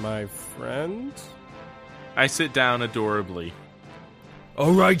 and my friend. I sit down adorably.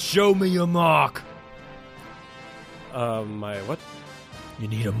 All right, show me your mark. My what? You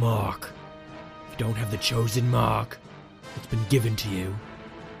need a mark. If you don't have the chosen mark, it's been given to you.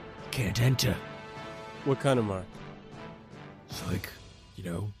 You can't enter. What kind of mark? It's like,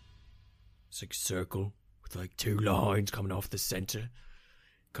 it's like a circle with like 2 lines coming off the center.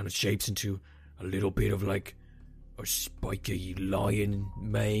 Kind of shapes into a little bit of like a spiky lion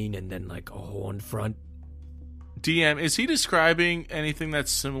mane and then like a horn front. DM, is he describing anything that's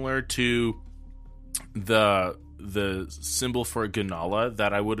similar to the symbol for Ganala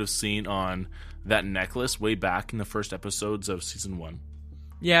that I would have seen on that necklace way back in the first episodes of season 1?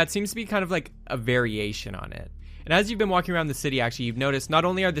 Yeah, it seems to be kind of like a variation on it. And as you've been walking around the city, actually, you've noticed not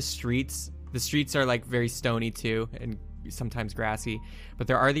only are the streets are like very stony too, and sometimes grassy, but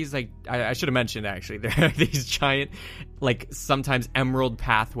there are these like, I should have mentioned actually, there are these giant, like sometimes emerald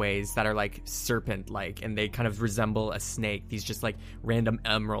pathways that are like serpent-like, and they kind of resemble a snake. These just like random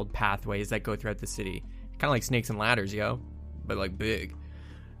emerald pathways that go throughout the city. Kind of like snakes and ladders, but like big.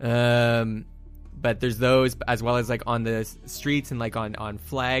 But there's those, as well as like on the streets and like on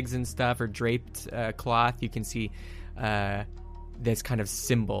flags and stuff, or draped cloth, you can see this kind of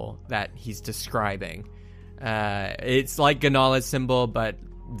symbol that he's describing. It's like Ganala's symbol, but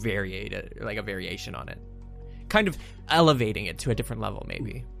variated, like a variation on it. Kind of elevating it to a different level,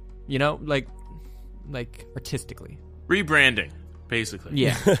 maybe. Like artistically. Rebranding, basically.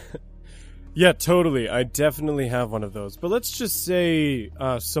 Yeah. Yeah, totally. I definitely have one of those. But let's just say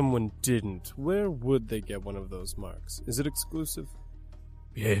someone didn't. Where would they get one of those marks? Is it exclusive?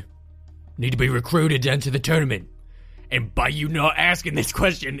 Yeah. Need to be recruited to enter the tournament. And by you not asking this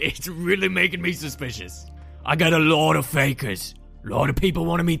question, it's really making me suspicious. I got a lot of fakers. A lot of people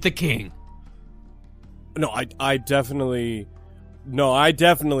want to meet the king. No, I definitely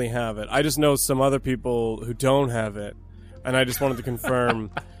have it. I just know some other people who don't have it. And I just wanted to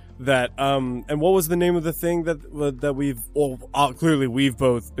confirm that, and what was the name of the thing that we've, clearly we've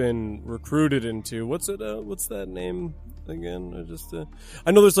both been recruited into? What's that name again?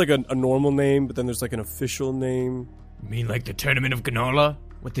 I know there's like a normal name, but then there's like an official name. You mean like the Tournament of Ganala?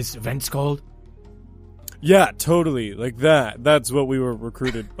 What this event's called? Yeah, totally. Like that. That's what we were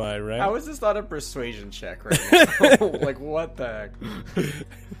recruited by, right? How is this not a persuasion check right now? Like, what the heck?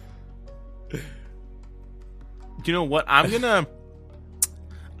 You know what? I'm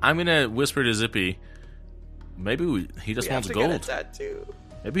gonna whisper to Zippy. Maybe he just wants gold. Get a tattoo.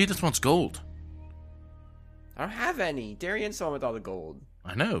 Maybe he just wants gold. I don't have any. Darian's the one with all the gold.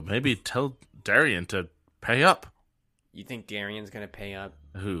 I know. Maybe tell Darian to pay up. You think Darian's gonna pay up?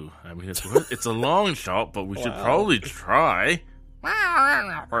 Who? I mean, it's a long shot, but we should probably try.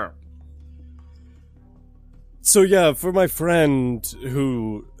 So yeah, for my friend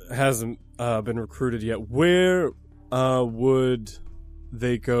who hasn't been recruited yet, where would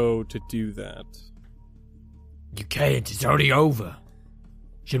they go to do that? You can't. It's already over.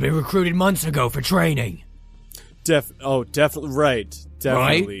 Should have been recruited months ago for training. Definitely right.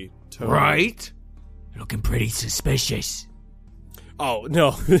 Definitely. Right? Totally. Right? Looking pretty suspicious. Oh,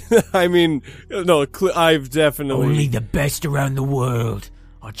 no. I mean, no, I've definitely... Only the best around the world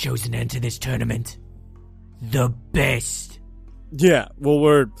are chosen to enter this tournament. The best. Yeah,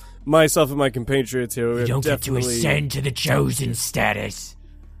 well, myself and my compatriots here, You we're don't get to definitely... ascend to the chosen status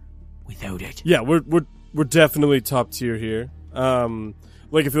without it. Yeah, we're definitely top tier here.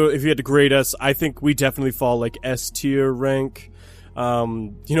 Like, if you had to grade us, I think we definitely fall, like, S tier rank.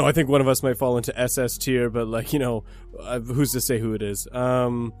 I think one of us might fall into SS tier, but, like, who's to say who it is?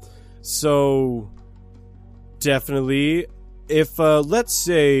 So, definitely, if, let's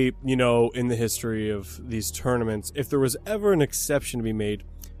say, in the history of these tournaments, if there was ever an exception to be made,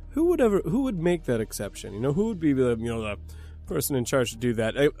 who would make that exception? Who would be the person in charge to do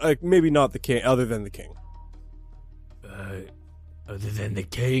that? Maybe not the king, other than the king. Other than the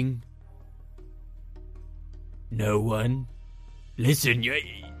king? No one? Listen,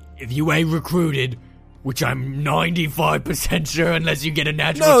 if you ain't recruited, which I'm 95% sure unless you get a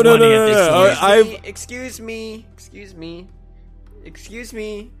natural 20 at this point. Excuse me.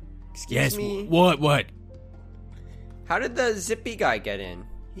 Yes, me. what? How did the Zippy guy get in?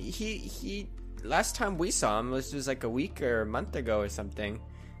 He last time we saw him was like a week or a month ago or something.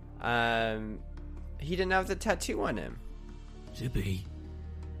 He didn't have the tattoo on him. Zippy?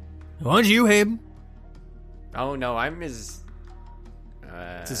 Aren't you him? Oh no, I'm his...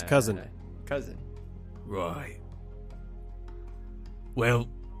 it's his cousin. Right. Well,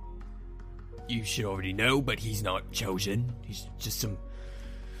 you should already know, but he's not chosen. He's just some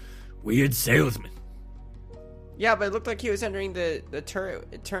weird salesman. Yeah, but it looked like he was entering the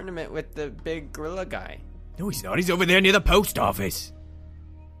tournament with the big gorilla guy. No, he's not. He's over there near the post office.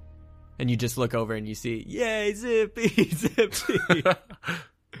 And you just look over and you see, yay, Zippy.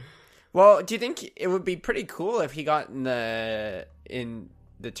 Well, do you think it would be pretty cool if he got in the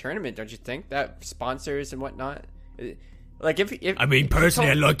tournament? Don't you think that sponsors and whatnot? Like if I mean, personally,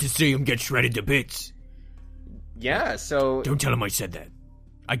 I'd like to see him get shredded to bits. Yeah. So don't tell him I said that.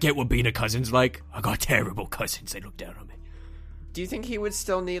 I get what being a cousin's like. I got terrible cousins. They look down on me. Do you think he would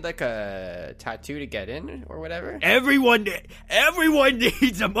still need like a tattoo to get in or whatever? Everyone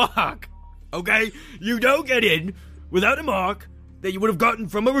needs a mark. Okay, you don't get in without a mark that you would have gotten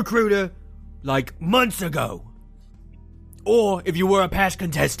from a recruiter like months ago. Or if you were a past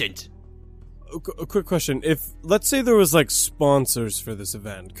contestant. A quick question. If, let's say there was, like, sponsors for this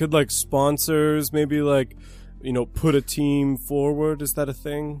event, could, like, sponsors maybe, like, put a team forward? Is that a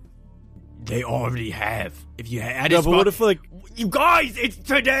thing? They already have. If you had but what if, like... You guys, it's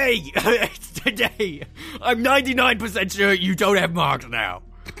today! It's today! I'm 99% sure you don't have marks now.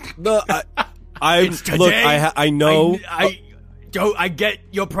 No, it's today. Look, I know... I get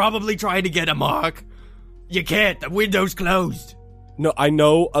you're probably trying to get a mark. You can't. The window's closed. No, I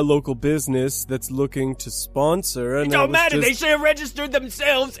know a local business that's looking to sponsor. And it don't matter. They should have registered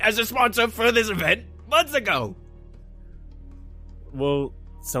themselves as a sponsor for this event months ago. Well,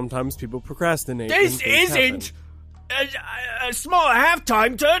 sometimes people procrastinate. This isn't a small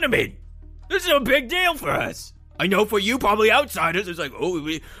halftime tournament. This is a big deal for us. I know for you, probably outsiders, it's like,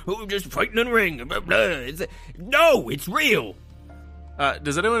 we're just fighting in the ring. Blah, blah. No, it's real.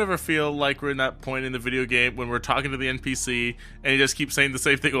 Does anyone ever feel like we're in that point in the video game when we're talking to the NPC and he just keeps saying the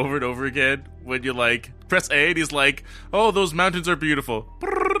same thing over and over again? When you like press A and he's like, "Oh, those mountains are beautiful."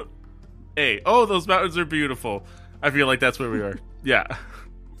 A. "Oh, those mountains are beautiful." I feel like that's where we are. Yeah.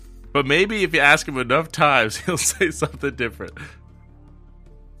 But maybe if you ask him enough times, he'll say something different.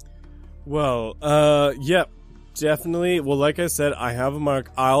 Well, yeah, definitely. Well, like I said, I have a mark.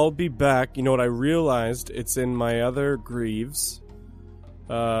 I'll be back. You know what I realized? It's in my other greaves.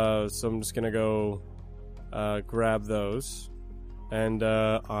 So I'm just gonna go grab those, and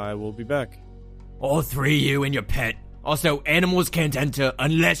I will be back. All three of you and your pet. Also, animals can't enter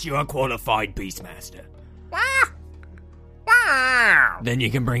unless you're a qualified beastmaster. Then you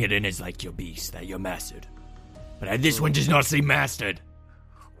can bring it in as like your beast that you're mastered. But this one does not seem mastered.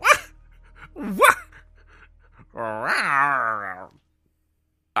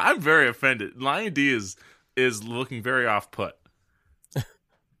 I'm very offended. Lion D is looking very off-put.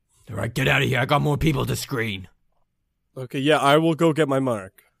 Alright, get out of here. I got more people to screen. Okay, yeah, I will go get my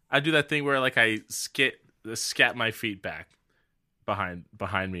mark. I do that thing where like I scat my feet back behind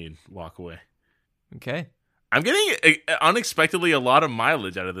me and walk away. Okay. I'm getting unexpectedly a lot of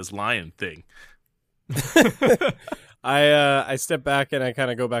mileage out of this lion thing. I step back and I kind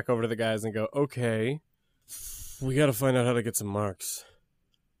of go back over to the guys and go, okay, we got to find out how to get some marks.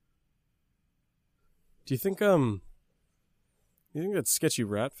 Do you think that sketchy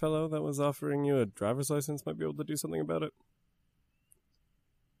rat fellow that was offering you a driver's license might be able to do something about it?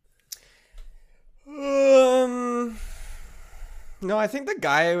 No, I think the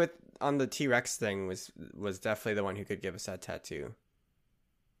guy on the T-Rex thing was definitely the one who could give us that tattoo.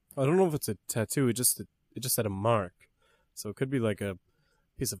 I don't know if it's a tattoo. It just had a mark, so it could be like a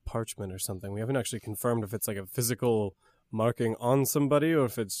piece of parchment or something. We haven't actually confirmed if it's like a physical marking on somebody or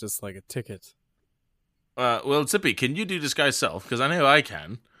if it's just like a ticket. Well, Zippy, can you do disguise self? Because I know I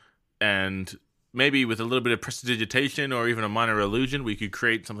can, and maybe with a little bit of prestidigitation or even a minor illusion, we could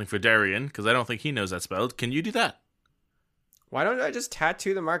create something for Darian. Because I don't think he knows that spell. Can you do that? Why don't I just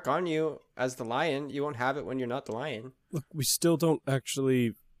tattoo the mark on you as the lion? You won't have it when you're not the lion. Look, we still don't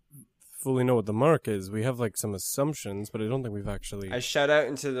actually fully know what the mark is. We have like some assumptions, but I don't think we've actually... I shout out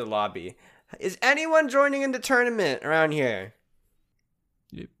into the lobby. Is anyone joining in the tournament around here?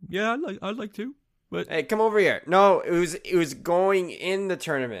 Yeah, I'd like to. But Hey, come over here. No, it was going in the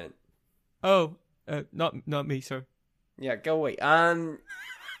tournament. oh, not me, sir. Yeah, go away.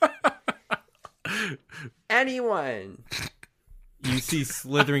 Anyone? You see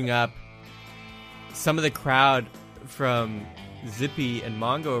slithering up some of the crowd from Zippy and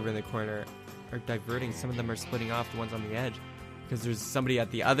Mongo over in the corner are diverting. Some of them are splitting off, the ones on the edge, because there's somebody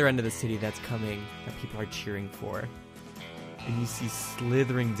at the other end of the city that's coming that people are cheering for. And you see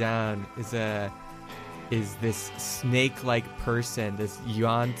slithering down is this snake-like person, this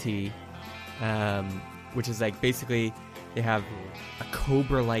Yuan-Ti, which is like basically they have a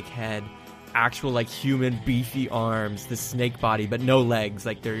cobra-like head, actual like human beefy arms, the snake body, but no legs.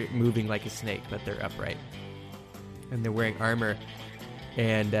 Like they're moving like a snake, but they're upright. And they're wearing armor.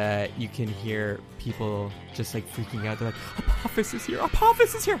 And you can hear people just like freaking out. They're like, Apophis is here!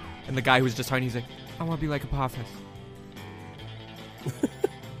 Apophis is here! And the guy who was just talking, he's like, I want to be like Apophis.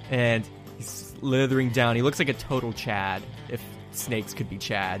 And he's slithering down. He looks like a total Chad, if snakes could be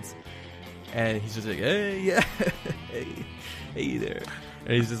Chads. And he's just like, hey, yeah, hey there.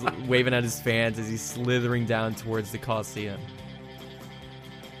 And he's just waving at his fans as he's slithering down towards the Coliseum.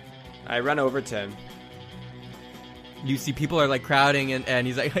 I run over to him. You see people are like crowding, and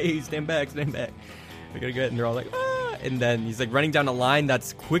he's like, hey, stand back. We gotta get, and they're all like, ah. And then he's like running down a line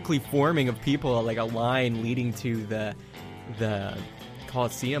that's quickly forming of people, like a line leading to the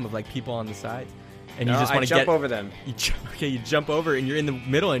Coliseum of like people on the sides. And you just want to jump over them. You jump over, and you're in the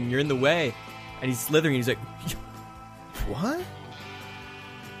middle, and you're in the way. And he's slithering, and he's like, What?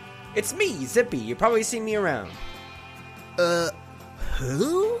 It's me, Zippy. You've probably seen me around.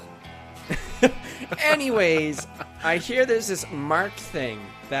 Who? Anyways, I hear there's this marked thing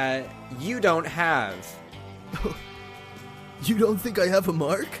that you don't have. You don't think I have a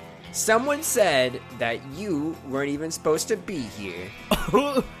mark? Someone said that you weren't even supposed to be here.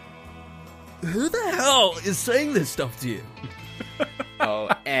 Who the hell is saying this stuff to you? Oh,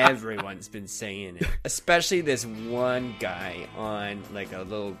 everyone's been saying it. Especially this one guy on like a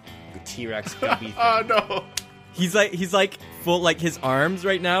little T-Rex gubby thing. Oh, no. He's like full, like his arms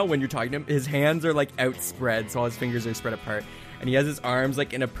right now, when you're talking to him, his hands are like outspread, so all his fingers are spread apart. And he has his arms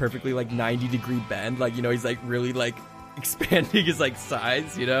like in a perfectly like 90-degree bend. Like, you know, he's like really like expanding his like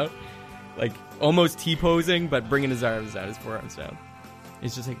size, you know? Like almost T-posing, but bringing his arms out, his forearms down.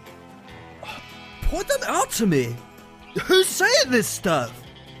 He's just like, Point them out to me. Who's saying this stuff?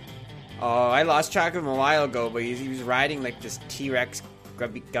 Oh, I lost track of him a while ago, but he was riding like this T-Rex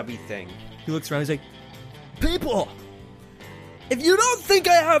gubby thing. he looks around, he's like, People, if you don't think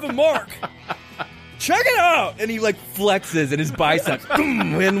I have a mark, check it out. and he like flexes in his biceps.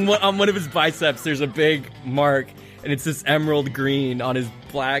 And on one of his biceps, there's a big mark, and it's this emerald green on his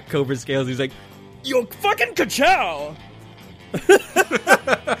black cobra scales. He's like, Yo, fucking ka-chow.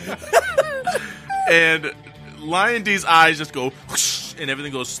 And Lion D's eyes just go whoosh, and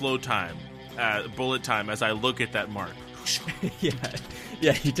everything goes slow time, bullet time as I look at that mark.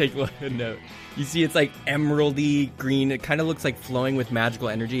 yeah, you take a note. You see it's like emeraldy green. It kind of looks like flowing with magical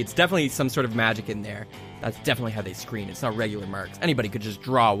energy. It's definitely some sort of magic in there. That's definitely how they screen. It's not regular marks. Anybody could just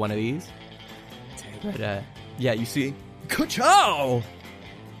draw one of these. But, yeah, you see... Ka-chow.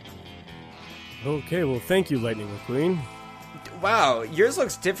 Okay, well, thank you, Lightning McQueen. Wow, yours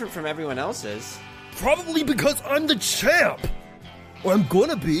looks different from everyone else's. Probably because I'm the champ. Or I'm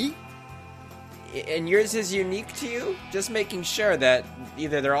gonna be. And yours is unique to you? Just making sure that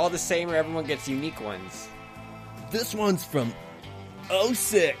either they're all the same or everyone gets unique ones. This one's from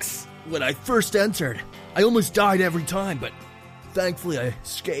 06. When I first entered, I almost died every time, but thankfully I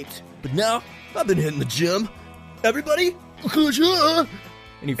escaped. But now, I've been hitting the gym. Everybody, ka-chow.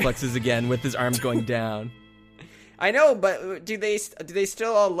 And he flexes again with his arms going down. I know, but do they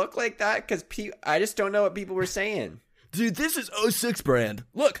still all look like that? Because I just don't know what people were saying. Dude, this is 06 brand.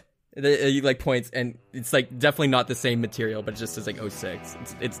 Look. He like points, and it's like definitely not the same material, but it just says like 06.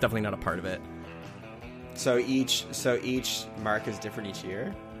 It's definitely not a part of it. So each mark is different each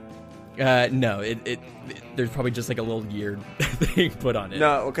year? No, there's probably just like a little year thing put on it.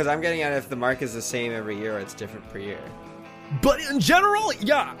 No, because I'm getting at if the mark is the same every year or it's different per year. But in general,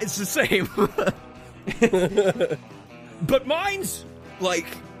 yeah, it's the same. But mine's, like,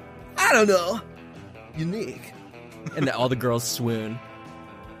 I don't know, unique. And all the girls swoon.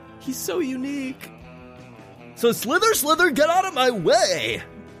 He's so unique. So Slither, get out of my way.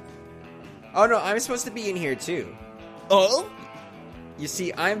 Oh no, I'm supposed to be in here too. Oh? You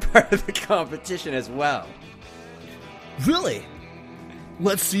see, I'm part of the competition as well. Really?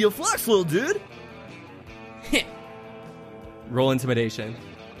 Let's see you flex, little dude. Roll intimidation.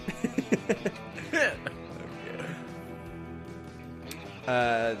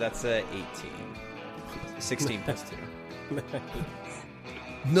 That's a 18. 16 plus 2.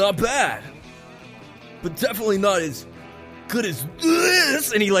 Not bad. But definitely not as good as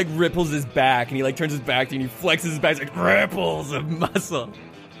this. And he like ripples his back, and he like turns his back to you, and he flexes his back, like ripples of muscle.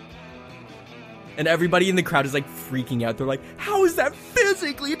 And everybody in the crowd is like freaking out. They're like, "How is that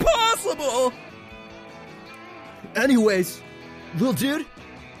physically possible?" Anyways, little dude,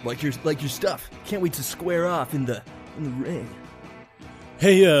 like your stuff. Can't wait to square off in the ring.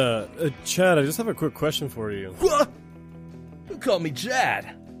 Hey, Chad, I just have a quick question for you. What? You call me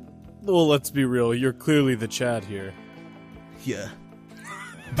Chad? Well, let's be real. You're clearly the Chad here. Yeah.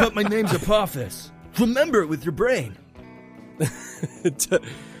 But my name's Apophis. Remember it with your brain.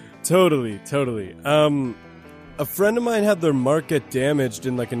 Totally. A friend of mine had their mark get damaged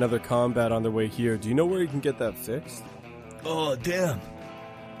in like another combat on their way here. Do you know where you can get that fixed? Oh, damn.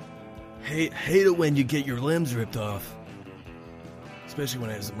 Hate it when you get your limbs ripped off. Especially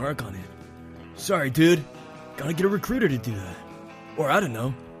when it has a mark on it. Sorry, dude. Gotta get a recruiter to do that. Or I don't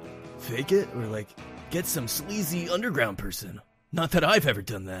know. Fake it, or like, get some sleazy underground person. Not that I've ever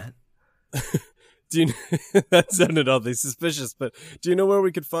done that. Do you that sounded oddly suspicious, but do you know where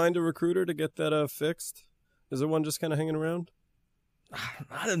we could find a recruiter to get that fixed? Is there one just kind of hanging around?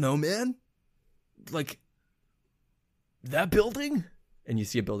 I don't know, man. Like, that building? And you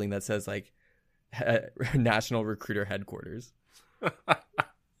see a building that says like National Recruiter Headquarters.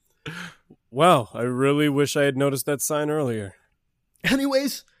 Wow, I really wish I had noticed that sign earlier.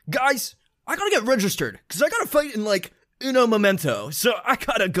 Anyways, guys, I gotta get registered, because I gotta fight in, like, Uno Memento, so I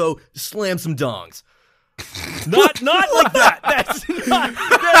gotta go slam some dongs. Not like that. That's not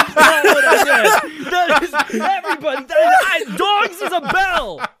what I meant. That is everybody. Dongs is a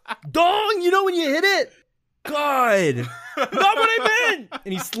bell. Dong, you know when you hit it? God. Not what I meant.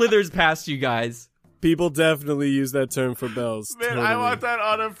 And he slithers past you guys. People definitely use that term for bells. Man, totally. I want that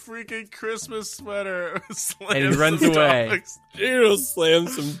on a freaking Christmas sweater. And he runs away. It'll slam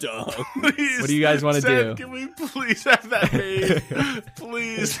some dong. Please, What do you guys wanna Sam, do? Can we please have that made?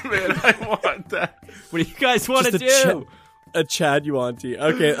 Please, man, I want that. What do you guys want to Just do? a Chad Yuanti.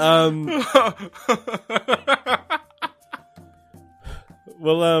 Okay,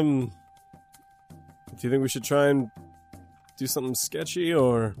 well, do you think we should try and do something sketchy,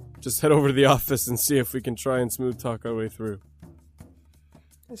 or just head over to the office and see if we can try and smooth talk our way through?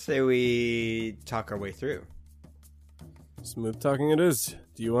 I say we talk our way through. Smooth talking it is.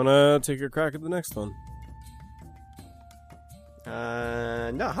 Do you want to take a crack at the next one?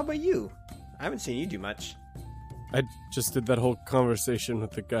 No, how about you? I haven't seen you do much. I just did that whole conversation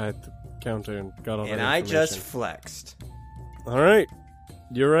with the guy at the counter and got all that And information. I just flexed. All right.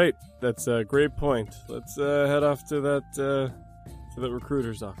 You're right. That's a great point. Let's head off to that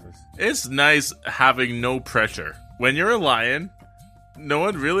recruiter's office. It's nice having no pressure. When you're a lion, no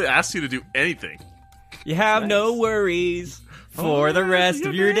one really asks you to do anything. You have no worries for the rest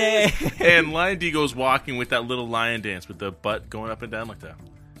of your day. And Lion D goes walking with that little lion dance with the butt going up and down like that.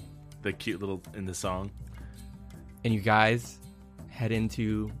 The cute little in the song. And you guys head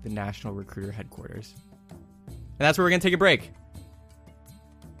into the National Recruiter Headquarters. And that's where we're going to take a break.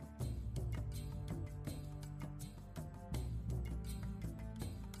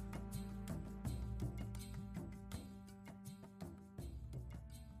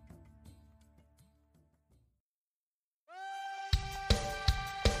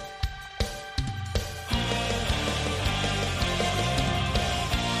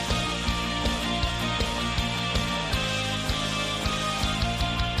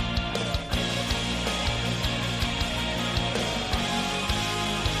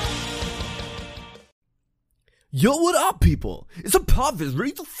 Yo, what up, people? It's Apophis,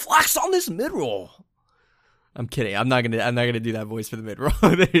 ready to flex on this mid-roll. I'm kidding. I'm not gonna do that voice for the mid-roll.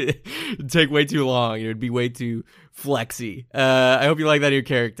 It'd take way too long. It would be way too flexy. I hope you like that new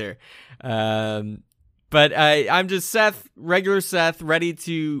character. But But I'm just Seth, regular Seth, ready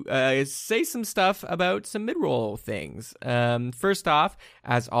to say some stuff about some mid-roll things. First off,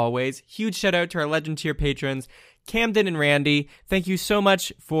 as always, huge shout out to our Legend tier patrons, Camden and Randy. Thank you so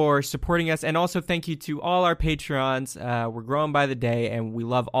much for supporting us, and also thank you to all our Patrons. We're growing by the day, and we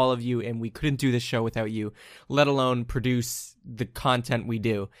love all of you, and we couldn't do this show without you, let alone produce the content we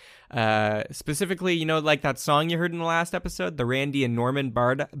do. Specifically, you know, like that song you heard in the last episode, the Randy and Norman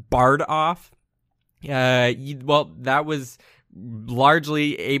Bard Off. Well, that was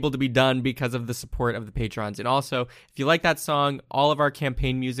largely able to be done because of the support of the patrons. And also, if you like that song, all of our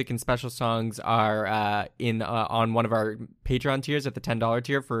campaign music and special songs are on one of our Patreon tiers at the $10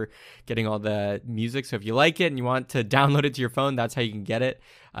 tier for getting all the music. So if you like it and you want to download it to your phone, that's how you can get it.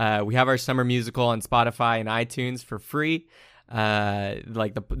 We have our summer musical on Spotify and iTunes for free,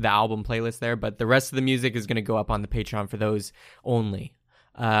 like the album playlist there, but the rest of the music is going to go up on the Patreon for those only.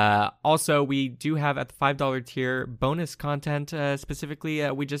 Also, we do have at the $5 tier bonus content. Specifically,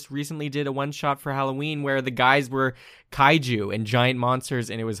 we just recently did a one shot for Halloween where the guys were kaiju and giant monsters,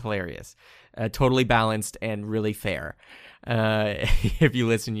 and it was hilarious. Totally balanced and really fair. If you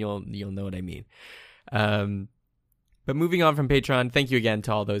listen, you'll know what I mean. But moving on from Patreon, thank you again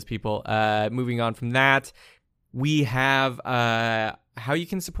to all those people. Moving on from that, we have how you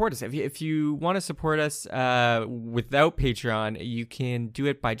can support us. If you want to support us without Patreon, you can do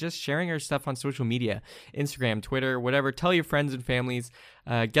it by just sharing our stuff on social media, Instagram, Twitter, whatever. Tell your friends and families,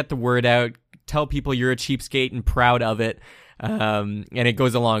 get the word out, tell people you're a cheapskate and proud of it. And it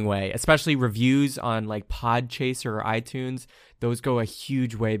goes a long way, especially reviews on like Podchaser or iTunes. Those go a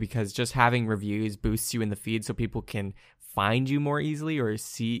huge way because just having reviews boosts you in the feed so people can find you more easily or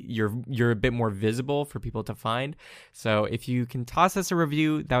see you're a bit more visible for people to find. So if you can toss us a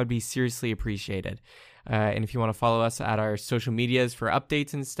review, that would be seriously appreciated. And if you want to follow us at our social medias for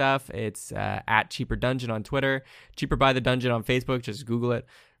updates and stuff, it's at Cheaper Dungeon on Twitter, Cheaper by the Dungeon on Facebook. Just Google it,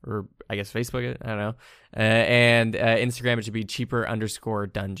 or I guess Facebook it. I don't know. And Instagram, it should be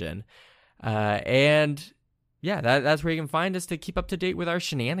cheaper_dungeon. And yeah, that's where you can find us to keep up to date with our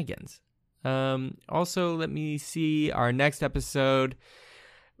shenanigans. Also, let me see our next episode.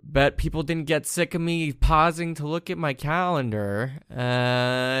 Bet people didn't get sick of me pausing to look at my calendar.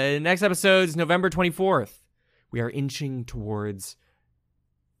 Next episode is November 24th. We are inching towards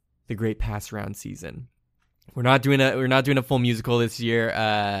the Great Pass Around season. We're not doing a full musical this year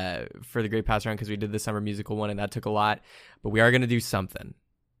for the Great Pass Around because we did the summer musical one and that took a lot. But we are going to do something.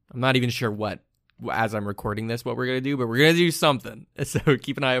 I'm not even sure what, as I'm recording this, what we're going to do, but we're going to do something. So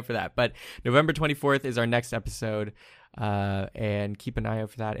keep an eye out for that. But November 24th is our next episode, and keep an eye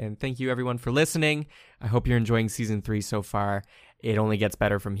out for that. And thank you, everyone, for listening. I hope you're enjoying Season 3 so far. It only gets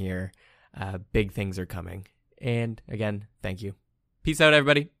better from here. Big things are coming. And again, thank you. Peace out,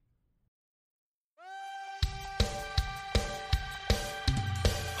 everybody.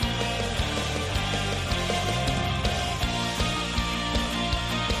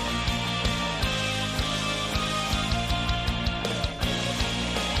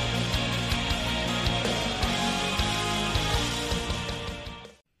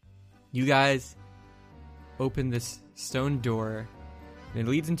 You guys open this stone door, and it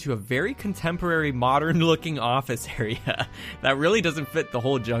leads into a very contemporary, modern-looking office area that really doesn't fit the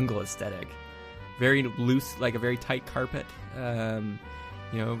whole jungle aesthetic. Very loose, like a very tight carpet,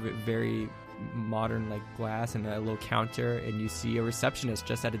 very modern, like glass and a little counter, and you see a receptionist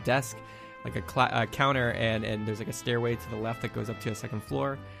just at a desk, like a counter, and there's like a stairway to the left that goes up to a second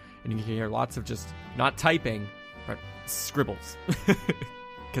floor, and you can hear lots of just, not typing, but scribbles.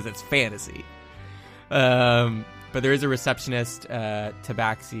 Because it's fantasy. But there is a receptionist,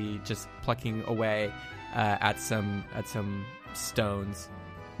 Tabaxi, just plucking away at some stones,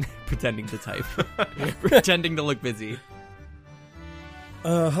 pretending to type, pretending to look busy.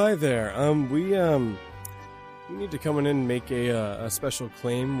 Hi there. We need to come in and make a special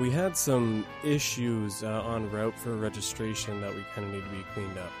claim. We had some issues en route for registration that we kind of need to be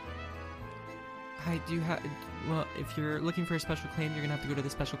cleaned up. I do have. Well, if you're looking for a special claim, you're gonna have to go to the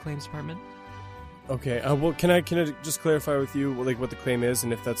special claims department. Okay. Well, can I just clarify with you, like, what the claim is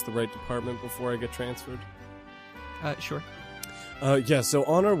and if that's the right department before I get transferred? Sure. Yeah. So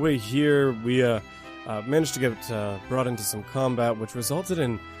on our way here, we managed to get brought into some combat, which resulted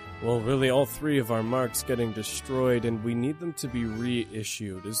in, well, really all three of our marks getting destroyed, and we need them to be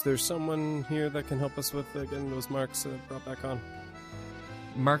reissued. Is there someone here that can help us with getting those marks brought back on?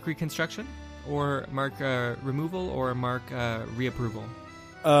 Mark reconstruction? Or mark removal, or mark reapproval?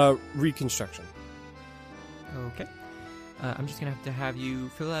 Reconstruction. Okay. I'm just going to have you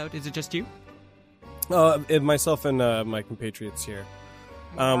fill out. Is it just you? Myself and my compatriots here.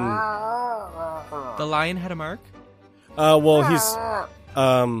 The lion had a mark? Well,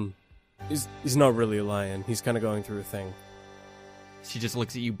 he's not really a lion. He's kind of going through a thing. She just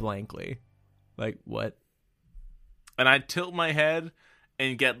looks at you blankly. Like, what? And I tilt my head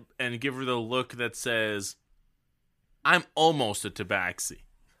and give her the look that says, I'm almost a tabaxi.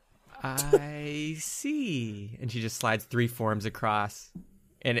 I see. And she just slides 3 forms across.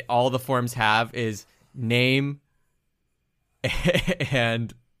 And all the forms have is name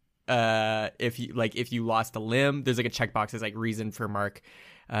and if you lost a limb, there's like a checkbox that's like reason for mark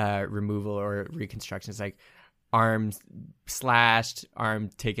removal or reconstruction. It's like arm slashed, arm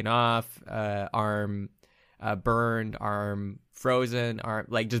taken off, arm burned, arm frozen, arm,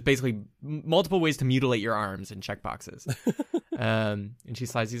 like just basically multiple ways to mutilate your arms in checkboxes. And she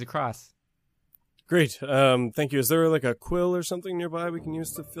slides these across. Great. Thank you. Is there like a quill or something nearby we can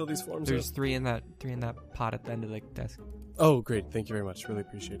use to fill these forms? There's 3 in that pot at the end of the desk. Oh, great. Thank you very much. Really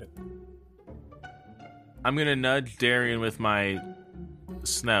appreciate it. I'm going to nudge Darian with my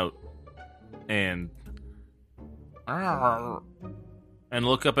snout and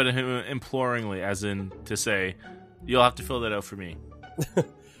look up at him imploringly, as in to say, you'll have to fill that out for me.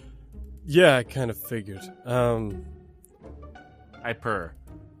 Yeah, I kind of figured. I purr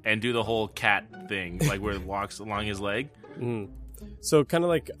and do the whole cat thing, like where it walks along his leg. So kind of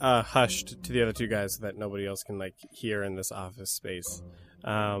like hushed to the other 2 guys so that nobody else can like hear in this office space.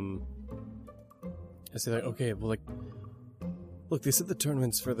 I say like, okay, well, like, look, they said the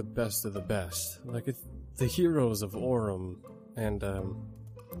tournament's for the best of the best. Like, the heroes of Aurum and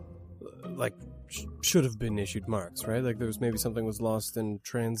like should have been issued marks, right? Like there was maybe something was lost in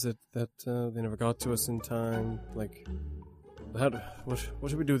transit that they never got to us in time. Like, what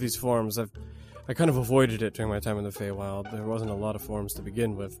should we do with these forms? I kind of avoided it during my time in the Feywild. There wasn't a lot of forms to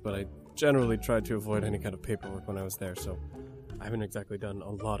begin with, but I generally tried to avoid any kind of paperwork when I was there, so I haven't exactly done a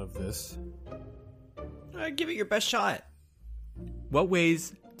lot of this. Give it your best shot. What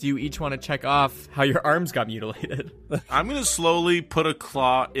ways do you each want to check off how your arms got mutilated? I'm going to slowly put a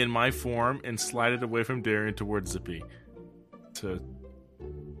claw in my form and slide it away from Darian towards Zippy, so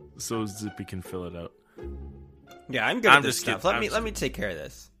Zippy can fill it out. Yeah, I'm good at this stuff. Let me take care of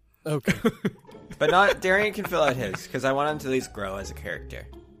this. Okay. But not Darian can fill out his, because I want him to at least grow as a character.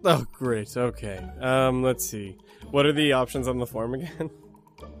 Oh, great. Okay. Let's see. What are the options on the form again?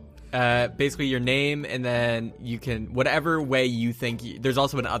 Basically your name, and then you can, whatever way you think, there's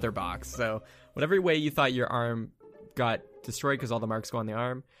also an other box. So whatever way you thought your arm got destroyed, because all the marks go on the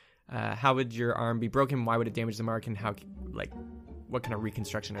arm, how would your arm be broken? Why would it damage the mark? And how, like, what kind of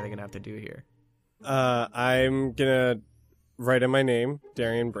reconstruction are they going to have to do here? I'm going to write in my name,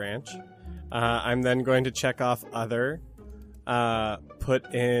 Darian Branch. I'm then going to check off other,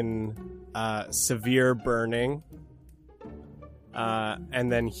 put in severe burning,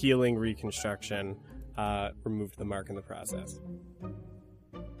 and then healing reconstruction, removed the mark in the process.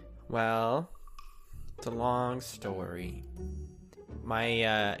 Well, it's a long story.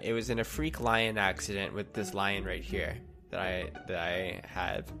 It was in a freak lion accident with this lion right here that I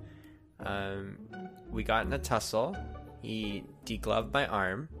have. We got in a tussle. He degloved my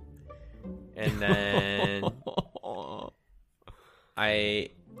arm, and then I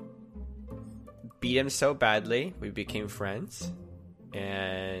beat him so badly we became friends,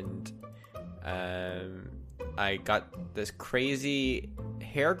 and I got this crazy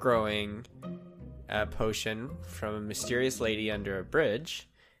hair growing potion from a mysterious lady under a bridge,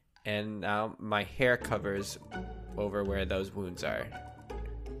 and now my hair covers over where those wounds are.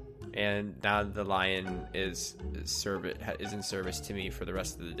 And now the lion is in service to me for the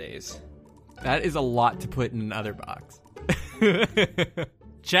rest of the days. That is a lot to put in another box.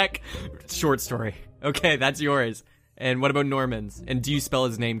 Check. Short story. Okay, that's yours. And what about Norman's? And do you spell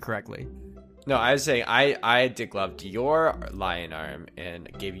his name correctly? No, I was saying I degloved your lion arm and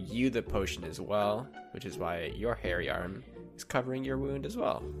gave you the potion as well, which is why your hairy arm is covering your wound as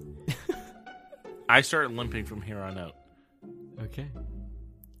well. I start limping from here on out. Okay.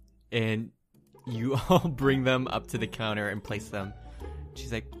 And you all bring them up to the counter and place them.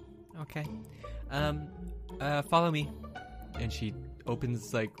 She's like, okay. Follow me. And she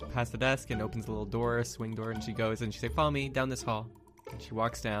opens, like, past the desk and opens a little door, a swing door, and she goes and she's like, follow me down this hall. And she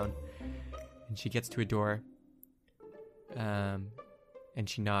walks down and she gets to a door. And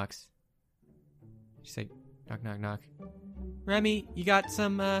she knocks. She's like, knock, knock, knock. Remy, you got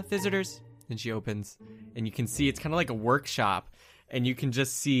some visitors? And she opens and you can see it's kind of like a workshop. And you can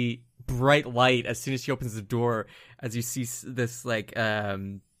just see bright light as soon as she opens the door, as you see this like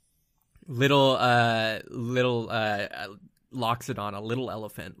little loxodon, a little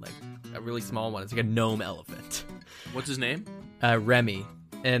elephant, like a really small one. It's like a gnome elephant. What's his name? Remy.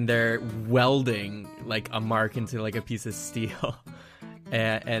 and they're welding like a mark into like a piece of steel,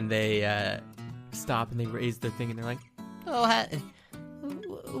 and they stop and they raise their thing and they're like, "Oh,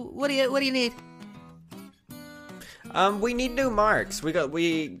 what do you need?" We need new marks. We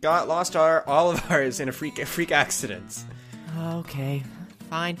got lost all of ours in a freak accident. Okay,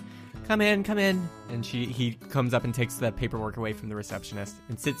 fine. Come in. And he comes up and takes the paperwork away from the receptionist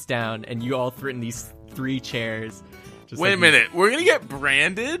and sits down, and you all sit in these 3 chairs. Wait a minute, we're gonna get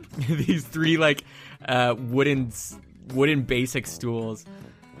branded? These 3 like wooden basic stools,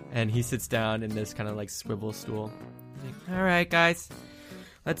 and he sits down in this kind of like swivel stool. He's like, all right, guys,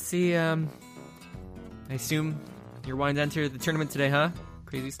 let's see. I assume your wines enter the tournament today, huh?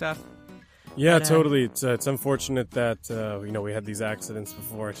 Crazy stuff. Yeah, But, totally. It's unfortunate that we had these accidents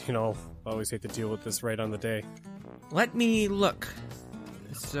before. I always hate to deal with this right on the day. Let me look.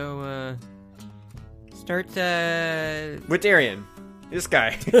 So, start. With Darian, this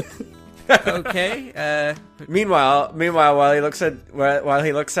guy. Okay. Meanwhile, while he looks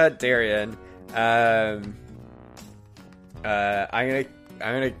at Darian, I'm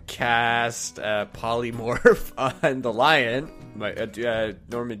gonna cast polymorph on the lion,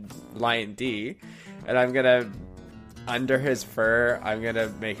 Norman Lion D, and I'm gonna, under his fur, I'm gonna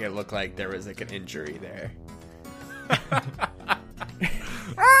make it look like there was like an injury there.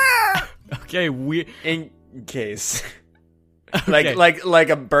 Okay, In case. Okay. Like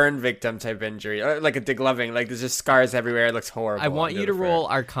a burn victim type injury, or like a degloving. Like there's just scars everywhere. It looks horrible. I want under you to the fur. roll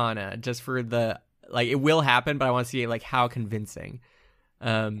Arcana just for the like. It will happen, but I want to see like how convincing.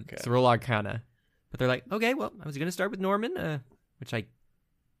 So roll Arcana. But they're like, okay, well, I was gonna start with Norman, which I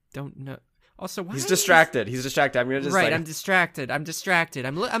don't know. Also, why He's is- distracted. I'm gonna just right, like, I'm distracted. I'm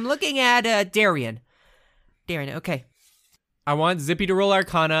looking at Darian. Darian, okay. I want Zippy to roll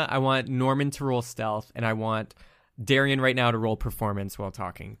Arcana. I want Norman to roll Stealth, and I want Darian right now to roll Performance while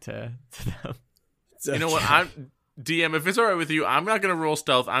talking to them. You know what? DM, if it's all right with you, I'm not going to roll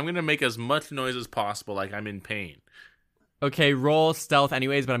stealth. I'm going to make as much noise as possible, like I'm in pain. Okay, roll Stealth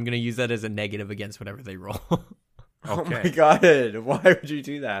anyways, but I'm going to use that as a negative against whatever they roll. oh my Okay. god, why would you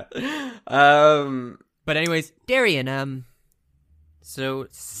do that? But anyways, Darian, so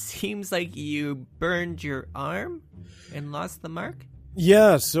seems like you burned your arm and lost the mark?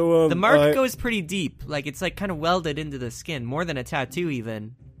 Yeah, so The mark goes pretty deep. Like, it's like kind of welded into the skin, more than a tattoo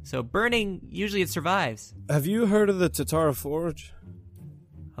even. So burning, usually it survives. Have you heard of the Tatara Forge?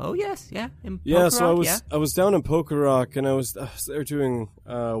 Oh, yes, yeah. In Yeah, Poker so Rock, I was down in Poker Rock, and I was there doing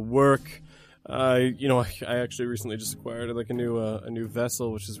work. I actually recently just acquired like a new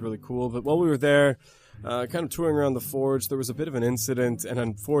vessel, which is really cool. But while we were there, kind of touring around the forge, there was a bit of an incident, and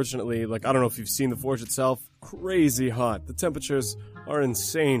unfortunately, like, I don't know if you've seen the forge itself, crazy hot. The temperatures are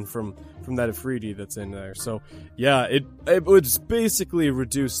insane from that Ifriti that's in there. So yeah, it was basically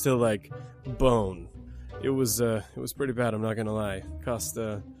reduced to like bone. It was pretty bad, I'm not gonna lie. Cost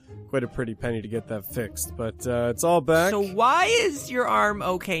quite a pretty penny to get that fixed, but it's all back. So why is your arm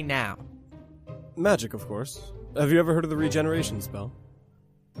okay now? Magic, of course. Have you ever heard of the regeneration spell?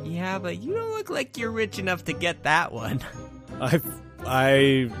 Yeah, but you don't look like you're rich enough to get that one.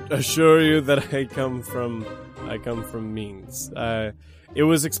 I assure you that I come from means. It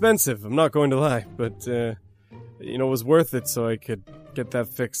was expensive, I'm not going to lie, but it was worth it so I could get that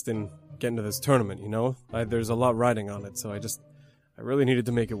fixed and get into this tournament, there's a lot riding on it, so I really needed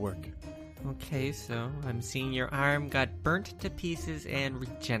to make it work. Okay, so I'm seeing your arm got burnt to pieces and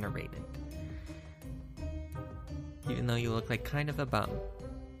regenerated. Even though you look like kind of a bum.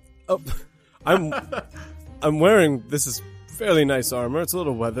 Oh, I'm wearing, this is fairly nice armor, it's a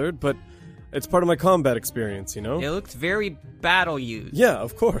little weathered, but it's part of my combat experience, It looks very battle used. Yeah,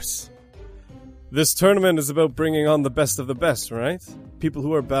 of course. This tournament is about bringing on the best of the best, right? People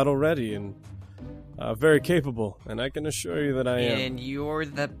who are battle ready and very capable, and I can assure you that I am. And you're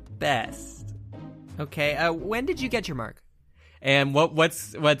the best. Okay, when did you get your mark? And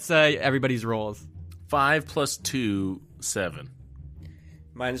what's everybody's rolls? 5 plus 2, 7.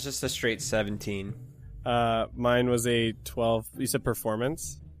 mine's just a straight 17. Mine was a 12. You said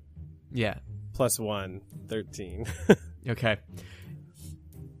performance? Yeah. Plus 1, 13. Okay.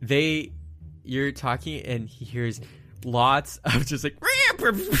 You're talking, and he hears lots of just like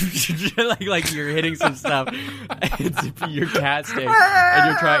like you're hitting some stuff, and you're casting, and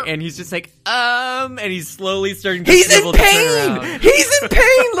you're trying, and he's just like, and he's slowly starting to He's swivel in to turn pain! around. He's in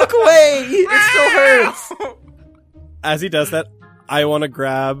pain! Look away! It still hurts! As he does that, I want to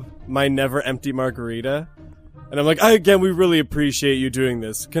grab my never empty margarita. And I'm like, we really appreciate you doing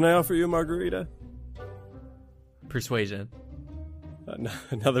this. Can I offer you a margarita? Persuasion.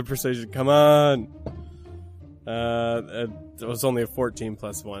 Another persuasion. Come on. It was only a 14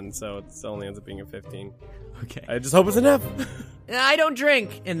 plus 1, so it only ends up being a 15. Okay. I just hope it's enough. I don't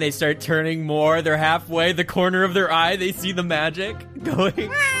drink. And they start turning more. They're halfway. The corner of their eye, they see the magic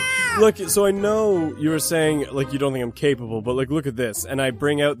going. Look, so I know you were saying, like, you don't think I'm capable, but, like, look at this. And I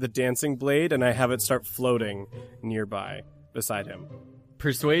bring out the dancing blade, and I have it start floating nearby, beside him.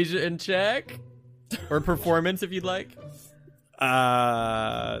 Persuasion check? Or performance, if you'd like. Hold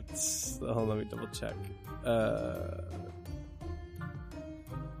on, let me double check. They're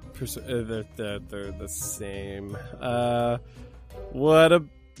the same.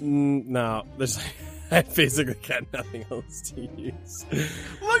 No, there's. I basically got nothing else to use.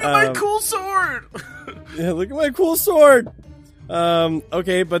 Look at my cool sword! Yeah, look at my cool sword!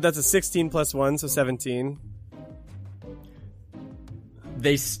 Okay, but that's a 16 plus 1, so 17.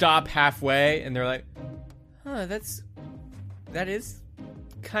 They stop halfway, and they're like, huh, that is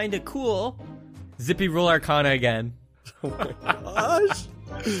kind of cool. Zippy, roll Arcana again. Oh my gosh!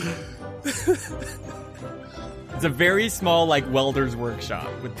 It's a very small, like, welder's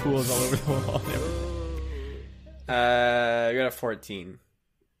workshop with tools all over the wall. I got a 14.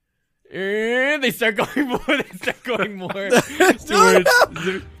 They start going more.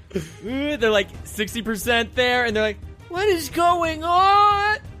 They're like 60% there, and they're like, what is going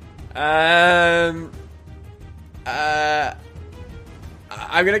on? I'm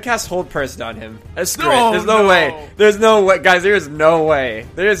gonna cast Hold Person on him. Screw No, it. There's no no. way. There's no way. Guys, there is no way.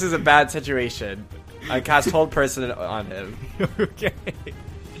 This is a bad situation. I cast Hold Person on him. Okay.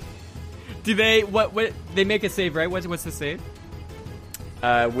 Do they, what, they make a save, right? What's the save?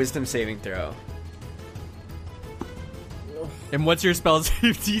 Wisdom saving throw. And what's your spell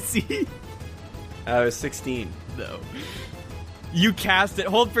save DC? 16. No. You cast it.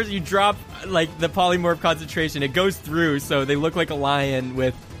 Hold person. You drop like the polymorph concentration. It goes through, so they look like a lion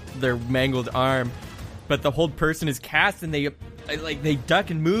with their mangled arm. But the hold person is cast, and they duck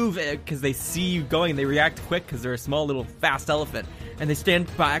and move because they see you going. They react quick because they're a small little fast elephant, and they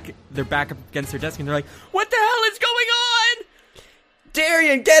stand back. They're back up against their desk, and they're like, "What the hell is going on?"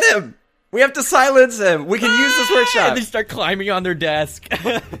 Darian, get him! We have to silence him. We can use this workshop. And they start climbing on their desk.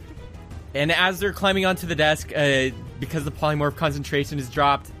 And as they're climbing onto the desk, because the polymorph concentration is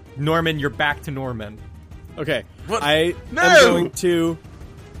dropped, Norman, you're back to Norman. Okay, What? I'm No! going to.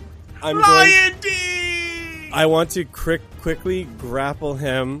 Ryan D! I want to quickly grapple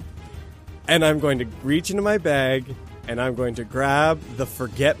him, and I'm going to reach into my bag, and I'm going to grab the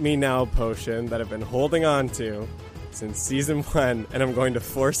Forget Me Now potion that I've been holding on to since season 1, and I'm going to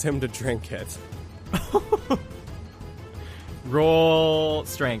force him to drink it. Roll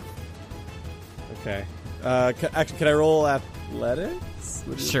strength. Okay. Actually, can I roll athletics?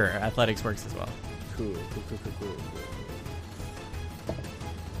 Sure, athletics works as well. Cool.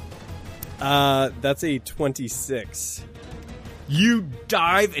 That's a 26. You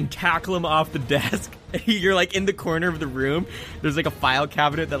dive and tackle him off the desk. You're like in the corner of the room. There's like a file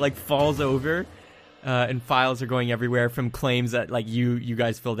cabinet that like falls over, and files are going everywhere from claims that like you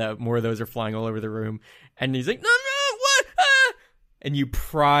guys filled out. More of those are flying all over the room. And he's like, no, what? Ah! And you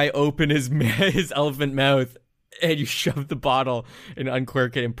pry open his elephant mouth, and you shove the bottle and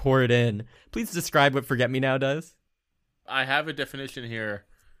uncork it and pour it in. Please describe what Forget Me Now does. I have a definition here.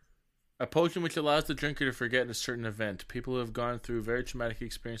 A potion which allows the drinker to forget a certain event. People who have gone through very traumatic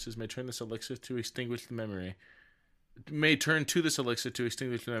experiences may turn this elixir to extinguish the memory. The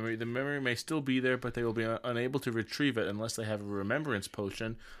memory may still be there, but they will be unable to retrieve it unless they have a remembrance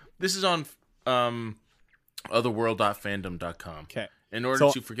potion. This is on otherworld.fandom.com. Okay. In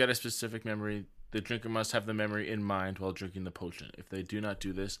order to forget a specific memory, the drinker must have the memory in mind while drinking the potion. If they do not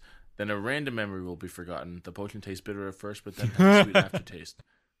do this, then a random memory will be forgotten. The potion tastes bitter at first, but then has a sweet aftertaste.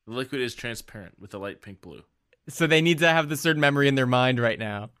 The liquid is transparent with a light pink blue. So they need to have the certain memory in their mind right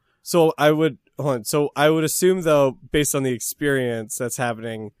now. So I would assume though, based on the experience that's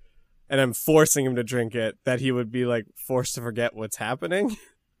happening, and I'm forcing him to drink it, that he would be like forced to forget what's happening.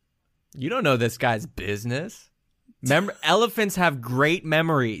 You don't know this guy's business. Elephants have great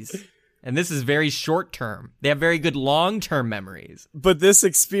memories, and this is very short term. They have very good long term memories. But this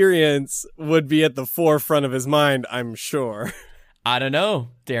experience would be at the forefront of his mind, I'm sure. I don't know,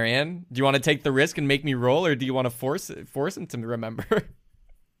 Darian. Do you want to take the risk and make me roll, or do you want to force him to remember?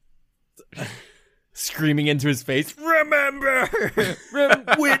 Screaming into his face, remember!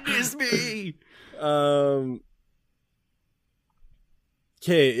 Witness me!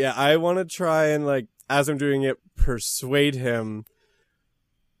 Okay, yeah, I want to try and, like, as I'm doing it, persuade him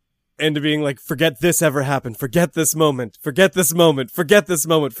into being like, forget this ever happened, forget this moment, forget this moment, forget this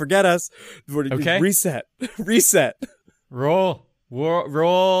moment, forget us. Okay. Reset. Roll.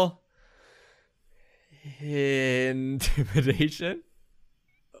 Intimidation?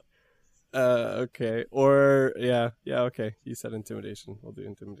 Okay. Or, yeah, okay. You said intimidation. We'll do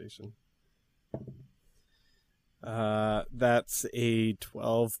intimidation. That's a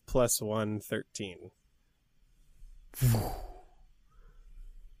 12 plus 1, 13.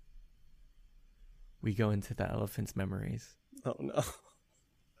 We go into the elephant's memories. Oh, no.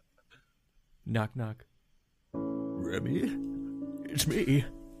 Knock, knock. Remy, it's me,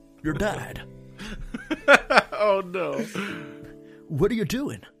 your dad. Oh no. What are you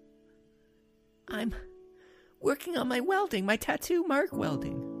doing? I'm working on my welding, my tattoo mark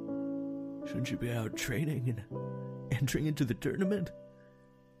welding. Shouldn't you be out training and entering into the tournament?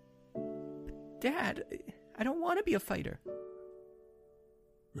 Dad, I don't want to be a fighter.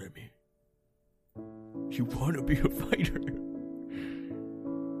 Remy, you want to be a fighter?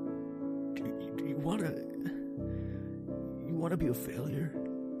 Do you want to... You want to be a failure?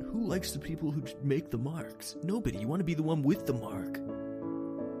 Who likes the people who make the marks? Nobody. You want to be the one with the mark.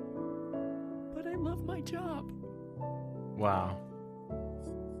 But I love my job. Wow.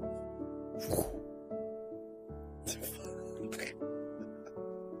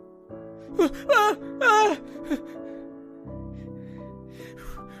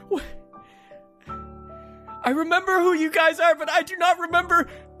 What? I remember who you guys are, but I do not remember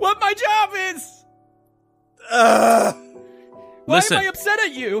what my job is. Why Listen. am I upset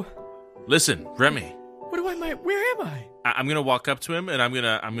at you? Listen, Remy. What do I? Where am I? I'm gonna walk up to him and I'm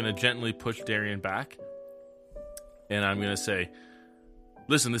gonna gently push Darian back, and I'm gonna say,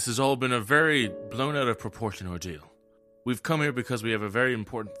 "Listen, this has all been a very blown out of proportion ordeal. We've come here because we have a very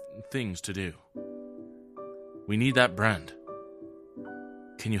important things to do. We need that brand.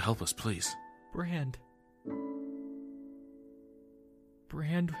 Can you help us, please?" Brand.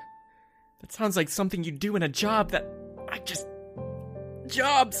 That sounds like something you do in a job that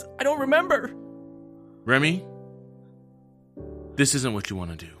Jobs! I don't remember! Remy, this isn't what you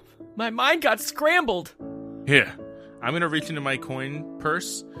want to do. My mind got scrambled! Here, I'm gonna reach into my coin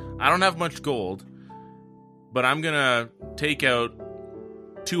purse. I don't have much gold, but I'm gonna take out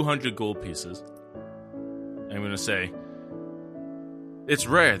 200 gold pieces. I'm gonna say, it's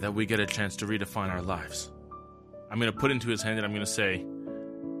rare that we get a chance to redefine our lives. I'm gonna put into his hand and I'm gonna say,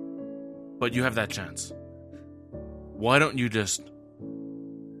 but you have that chance. Why don't you just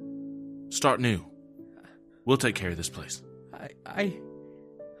start new? We'll take care of this place. I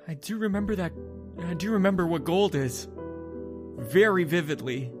do remember that. I do remember what gold is. Very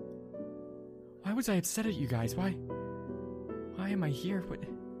vividly. Why was I upset at you guys? Why am I here? What?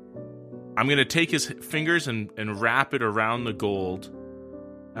 I'm going to take his fingers and wrap it around the gold.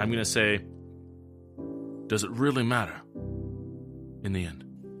 I'm going to say, does it really matter in the end?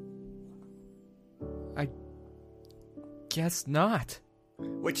 I guess not.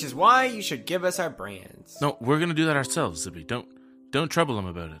 Which is why you should give us our brands. No, we're going to do that ourselves, Zippy. Don't trouble him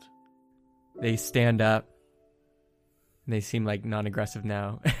about it. They stand up. And they seem like non-aggressive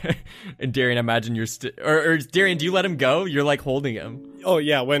now. And Darian, I imagine you're or Darian, do you let him go? You're like holding him. Oh,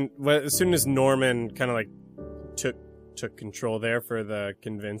 yeah. When as soon as Norman kind of like took control there for the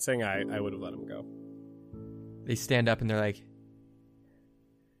convincing, I would have let him go. They stand up and they're like,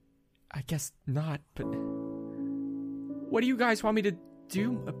 I guess not, but what do you guys want me to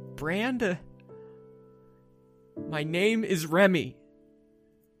do? A brand? My name is Remy.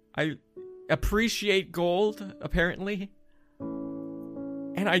 I appreciate gold, apparently.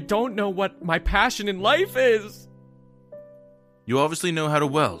 And I don't know what my passion in life is. You obviously know how to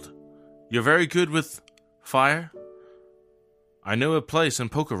weld. You're very good with fire. I know a place in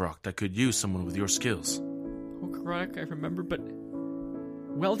Poker Rock that could use someone with your skills. Poker Rock, I remember, but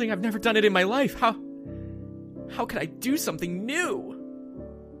welding, I've never done it in my life. How could I do something new?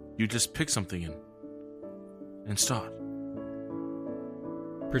 You just pick something and start.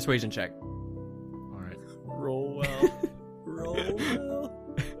 Persuasion check. All right. Roll well. Roll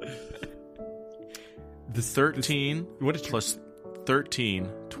well. The 13 plus 13,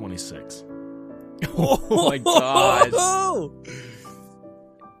 26. Oh my gosh.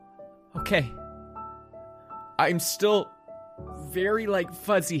 Okay. I'm still very,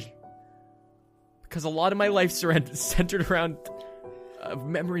 fuzzy. Because a lot of my life centered around a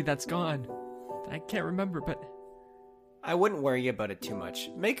memory that's gone. That I can't remember, but... I wouldn't worry about it too much.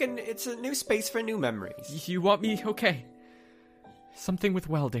 It's a new space for new memories. You want me? Okay. Something with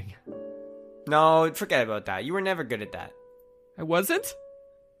welding. No, forget about that. You were never good at that. I wasn't?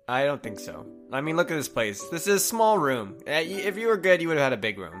 I don't think so. I mean, look at this place. This is a small room. If you were good, you would have had a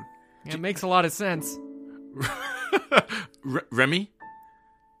big room. Yeah, it makes a lot of sense. Remy,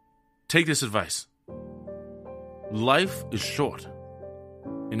 take this advice. Life is short,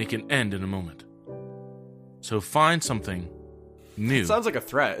 and it can end in a moment. So find something new. Sounds like a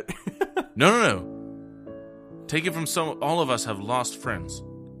threat. No. Take it from all of us have lost friends.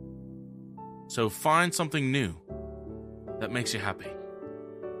 So find something new that makes you happy.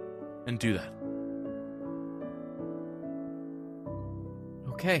 And do that.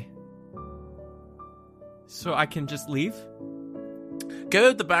 Okay. So I can just leave? Go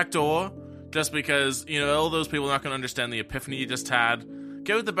out the back door, just because, all those people are not going to understand the epiphany you just had.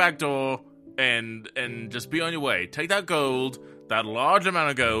 Go out the back door and just be on your way. Take that gold, that large amount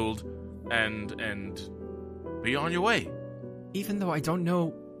of gold, and be on your way. Even though I don't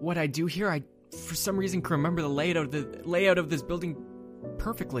know what I do here, I, for some reason, can remember the layout of this building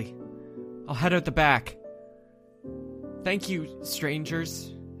perfectly. I'll head out the back. Thank you,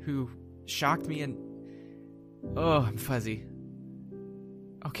 strangers who shocked me and... Oh, I'm fuzzy.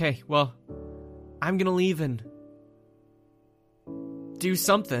 Okay, well, I'm gonna leave and do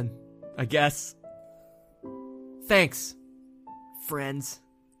something, I guess. Thanks, friends.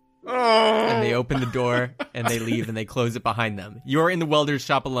 And they open the door and they leave and they close it behind them. You're in the welder's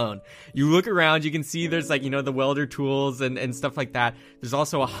shop alone. You look around, you can see there's the welder tools and stuff like that. There's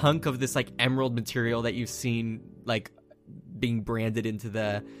also a hunk of this emerald material that you've seen being branded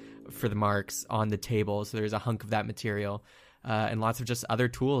into for the marks on the table. So there's a hunk of that material and lots of just other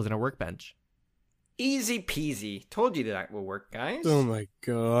tools and a workbench. Easy peasy. Told you that will work, guys. Oh my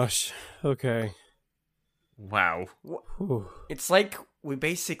gosh. Okay. Wow. It's like we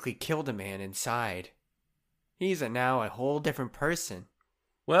basically killed a man inside. He's now a whole different person.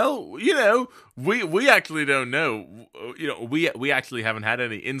 Well, we actually don't know. We actually haven't had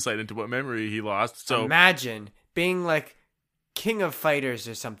any insight into what memory he lost. So imagine being king of fighters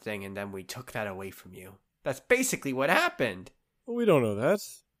or something, and then we took that away from you. That's basically what happened. Well, we don't know that.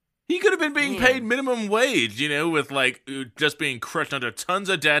 he could have been being paid minimum wage, with just being crushed under tons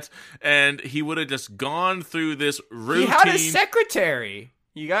of debt, and he would have just gone through this routine. He had a secretary.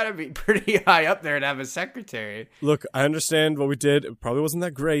 You gotta be pretty high up there to have a secretary. Look, I understand what we did. It probably wasn't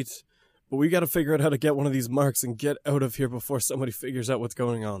that great, but we gotta figure out how to get one of these marks and get out of here before somebody figures out what's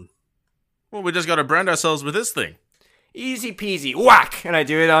going on. Well, we just gotta brand ourselves with this thing. Easy peasy. Whack! And I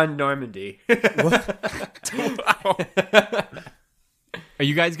do it on Normandy. Wow. Are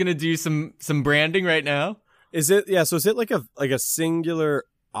you guys gonna do some branding right now? Is it so is it like a singular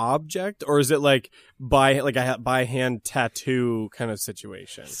object, or is it like a by hand tattoo kind of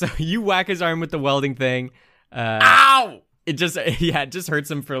situation? So you whack his arm with the welding thing. Ow! It just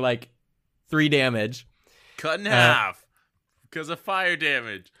hurts him for 3 damage. Cut in half because of fire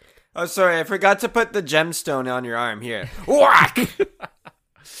damage. Oh, sorry, I forgot to put the gemstone on your arm. Here. Whack!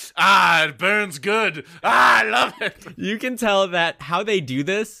 It burns good. I love it. You can tell that how they do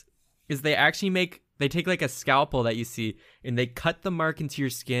this is they actually take a scalpel that you see and they cut the mark into your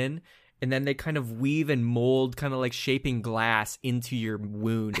skin, and then they kind of weave and mold, kind of shaping glass into your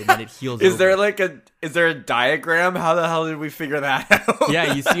wound, and then it heals. Is over. Is there a diagram? How the hell did we figure that out?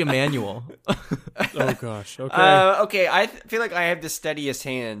 Yeah, you see a manual. Oh gosh. Okay. Okay. I feel like I have the steadiest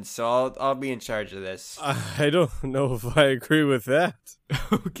hands, so I'll be in charge of this. I don't know if I agree with that.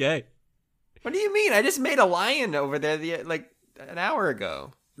 Okay. What do you mean? I just made a lion over there an hour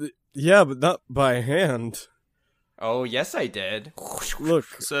ago. Yeah, but not by hand. Oh, yes, I did. Look.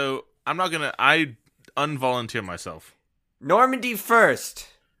 So I unvolunteer myself. Normandy first.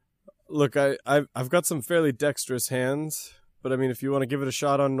 Look, I've got some fairly dexterous hands, but I mean, if you want to give it a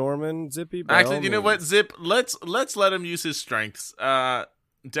shot on Norman, Zippy. Actually, you know what, Zip? Let's let him use his strengths.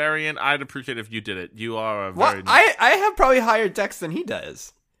 Darian, I'd appreciate if you did it. You are a very. I have probably higher dex than he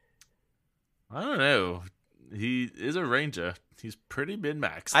does. I don't know. He is a ranger. He's pretty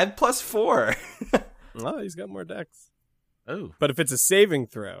min-maxed. I have +4. Oh, he's got more dex. Oh, but if it's a saving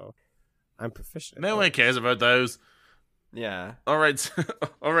throw, I'm proficient. No one cares about those. Yeah. All right,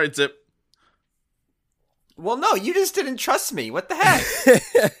 all right, Zip. Well, no, you just didn't trust me. What the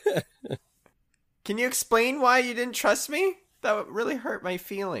heck? Can you explain why you didn't trust me? That would really hurt my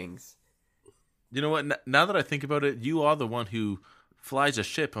feelings. You know what? Now that I think about it, you are the one who flies a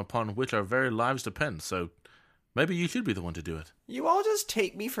ship upon which our very lives depend, so maybe you should be the one to do it. You all just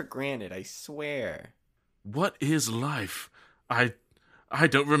take me for granted, I swear. What is life? I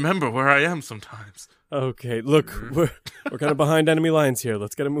don't remember where I am sometimes. Okay, look, we're kind of behind enemy lines here.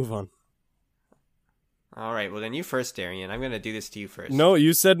 Let's get a move on. All right, well then you first, Darian. I'm going to do this to you first. No,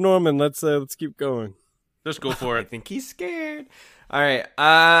 you said Norman. Let's keep going. Just go for I it. think he's scared. All right,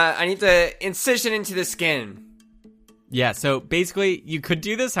 I need to incision into the skin. Yeah, so basically you could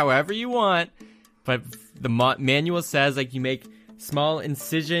do this however you want, but the manual says you make small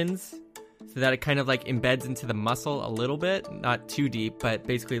incisions so that it kind of like embeds into the muscle a little bit, not too deep, but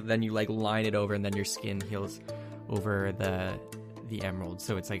basically then you like line it over and then your skin heals over the emerald.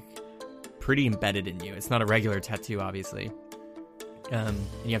 So it's like pretty embedded in you. It's not a regular tattoo, obviously. And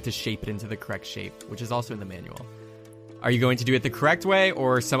you have to shape it into the correct shape, which is also in the manual. Are you going to do it the correct way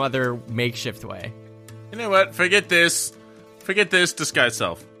or some other makeshift way? You know what? Forget this. Forget this. Disguise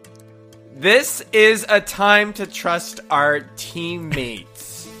self. This is a time to trust our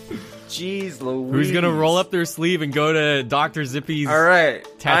teammates. Jeez Louise. Who's gonna roll up their sleeve and go to Dr. Zippy's All right,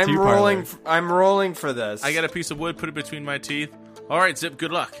 tattoo I'm parlor? rolling for this. I got a piece of wood, put it between my teeth. All right, Zip,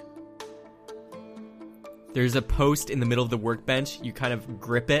 good luck. There's a post in the middle of the workbench. You kind of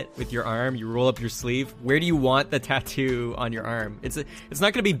grip it with your arm. You roll up your sleeve. Where do you want the tattoo on your arm? It's not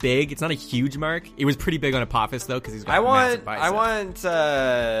going to be big. It's not a huge mark. It was pretty big on Apophis, though, because he's got massive biceps. I want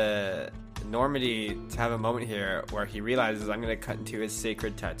Normandy to have a moment here where he realizes I'm going to cut into his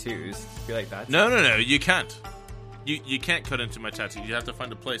sacred tattoos. I feel like that. No, you can't. You can't cut into my tattoo. You have to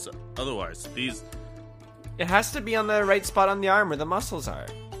find a place. Otherwise, these... It has to be on the right spot on the arm where the muscles are.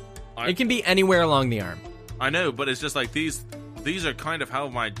 It can be anywhere along the arm. I know, but it's just like these are kind of how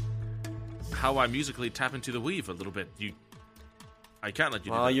I musically tap into the weave a little bit. I can't let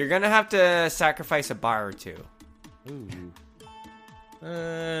you do that. Well, you're going to have to sacrifice a bar or two. Ooh.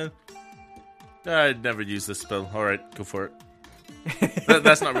 I'd never use this spell. All right, go for it.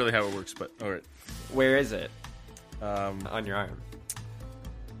 That's not really how it works, but all right. Where is it? On your arm.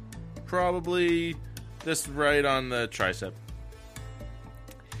 Probably this right on the tricep.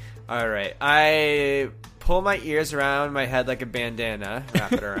 All right. I pull my ears around my head like a bandana,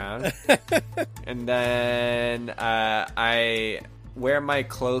 wrap it around. And then I wear my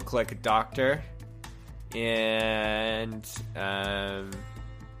cloak like a doctor. And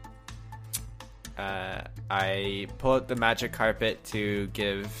I pull out the magic carpet to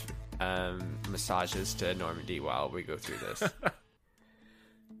give massages to Normandy while we go through this.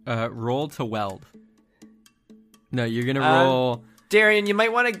 Roll to weld. No, you're going to roll... Darian, you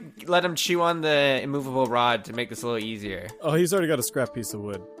might want to let him chew on the immovable rod to make this a little easier. Oh, he's already got a scrap piece of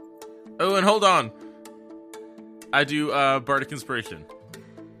wood. Oh, and hold on. I do Bardic Inspiration.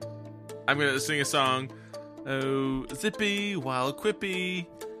 I'm going to sing a song. Oh, Zippy, while quippy,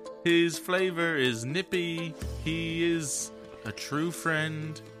 his flavor is nippy. He is a true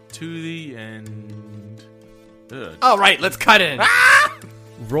friend to the end. Ugh. All right, let's cut in.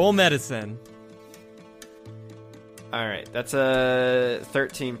 Roll medicine. All right, that's a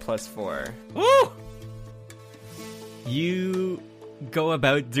 13 plus 4. Woo! You go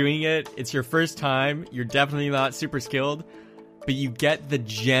about doing it. It's your first time. You're definitely not super skilled, but you get the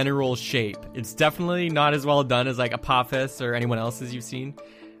general shape. It's definitely not as well done as like Apophis or anyone else's you've seen,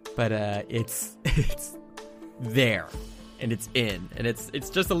 but it's there and it's in, and it's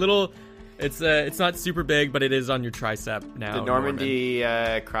just a little. It's not super big, but it is on your tricep now. Did Normandy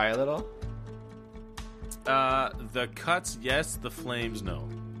cry a little? The cuts, yes. The flames, no.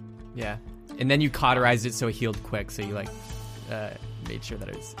 Yeah, and then you cauterized it so it healed quick. So you like made sure that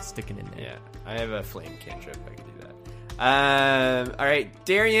it's sticking in there. Yeah, I have a flame cantrip. I can do that. All right,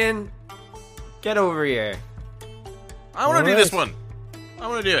 Darian, get over here. I want to do this one. I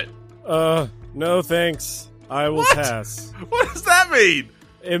want to do it. No thanks. I will pass. What does that mean?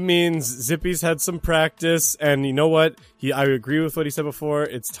 It means Zippy's had some practice, and you know what? I agree with what he said before.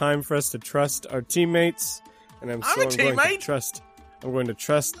 It's time for us to trust our teammates, and I'm going to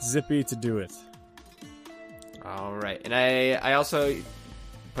trust Zippy to do it. All right, and I also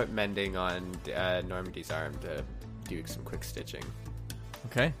put mending on Normandy's arm to do some quick stitching.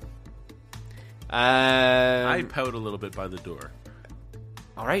 Okay. I pout a little bit by the door.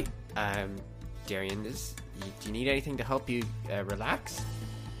 All right, Darian, do you need anything to help you relax?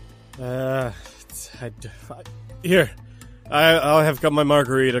 Here, I'll have got my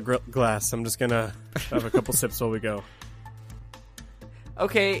margarita glass. I'm just gonna have a couple sips while we go.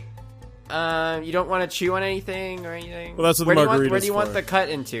 Okay. You don't want to chew on anything or anything? Well, that's what the margarita's Where do you want for. the cut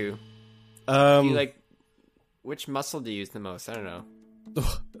into? Do you which muscle do you use the most? I don't know.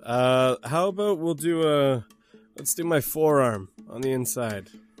 How about let's do my forearm on the inside.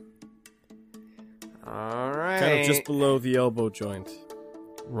 All right. Kind of just below the elbow joint.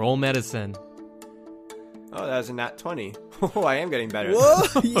 Roll medicine. Oh, that was a nat 20. Oh, I am getting better.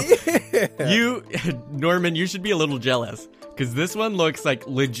 Whoa, yeah! Norman, you should be a little jealous, because this one looks like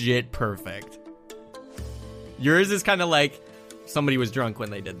legit perfect. Yours is kind of like somebody was drunk when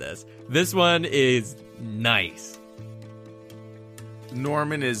they did this. This one is nice.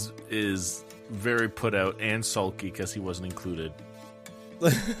 Norman is very put out and sulky because he wasn't included.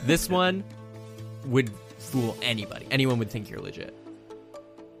 This one would fool anybody. Anyone would think you're legit.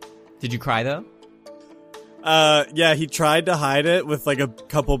 Did you cry though? Yeah, he tried to hide it with like a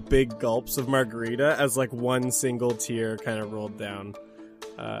couple big gulps of margarita as like one single tear kind of rolled down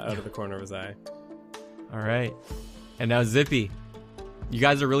out of the corner of his eye. All right. And now Zippy. You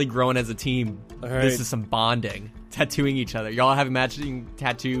guys are really growing as a team. All right. This is some bonding. Tattooing each other. Y'all have matching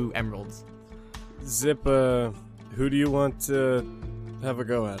tattoo emeralds. Zip, who do you want to have a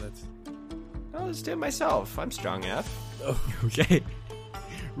go at it? I'll just do it myself. I'm strong enough. Okay.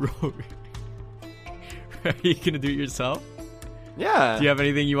 Are you going to do it yourself? Yeah. Do you have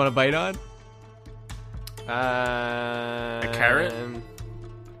anything you want to bite on? A carrot?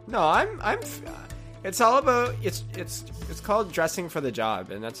 No, I'm. It's all about it's called dressing for the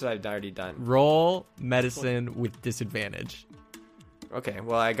job, and that's what I've already done. Roll medicine with disadvantage. Okay,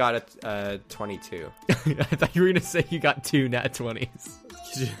 well I got a 22. I thought you were going to say you got 2 nat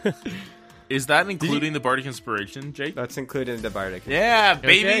 20s. Is that including the Bardic Inspiration, Jake? That's included in the bardic. Yeah,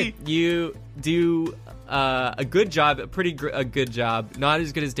 baby. Okay, you do a good job, a good job. Not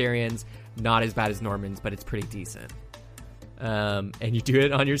as good as Darian's, not as bad as Norman's, but it's pretty decent. And you do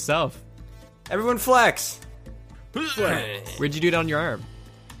it on yourself. Everyone flex. Where'd you do it on your arm?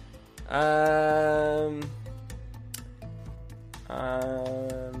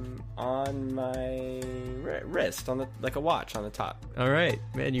 On my wrist, on the like a watch on the top. All right,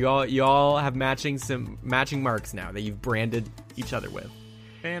 man. You all have matching marks now that you've branded each other with.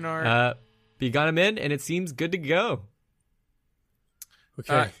 Fan art. But you got them in, and it seems good to go.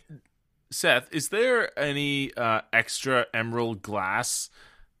 Okay. Seth, is there any extra emerald glass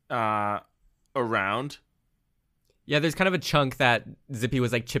around? Yeah, there's kind of a chunk that Zippy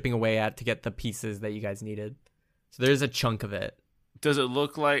was like chipping away at to get the pieces that you guys needed. So there's a chunk of it. Does it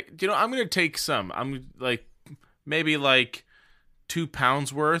look like, I'm going to take some. I'm like, maybe like 2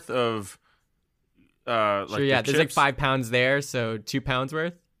 pounds worth of, Sure, yeah, there's like 5 pounds there, so 2 pounds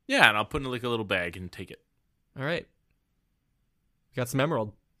worth. Yeah, and I'll put it in like a little bag and take it. All right. We got some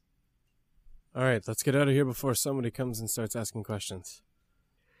emerald. All right, let's get out of here before somebody comes and starts asking questions.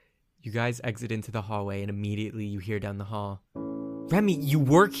 You guys exit into the hallway, and immediately you hear down the hall, Remy, you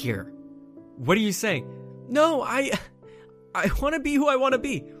work here. What are you saying? No, I want to be who I want to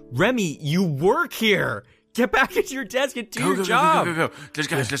be. Remy, you work here. Get back at your desk and do your job. Go. Let's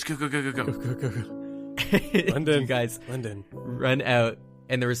go. Go. You guys London. run out,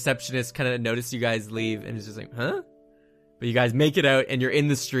 and the receptionist kind of notices you guys leave, and is just like, huh? But you guys make it out, and you're in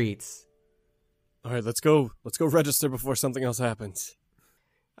the streets. All right, let's go register before something else happens.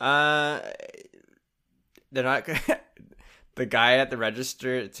 They're not. The guy at the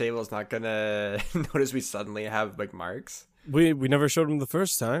register table is not gonna notice we suddenly have like marks. We never showed him the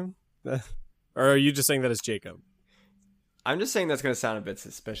first time. Or are you just saying that as Jacob? I'm just saying that's gonna sound a bit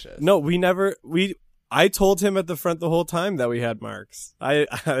suspicious. No, I told him at the front the whole time that we had marks.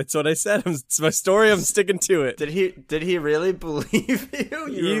 That's what I said. It's my story. I'm sticking to it. Did he really believe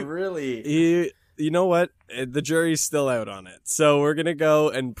you? You know what? The jury's still out on it. So we're going to go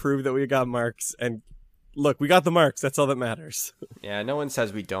and prove that we got marks. And look, we got the marks. That's all that matters. Yeah, no one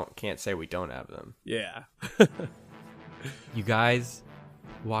says can't say we don't have them. Yeah. You guys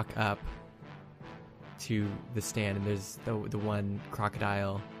walk up to the stand, and there's the one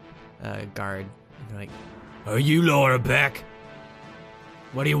crocodile guard. And they're like, Are you Laura Beck?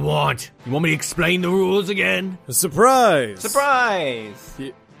 What do you want? You want me to explain the rules again? Surprise! Surprise!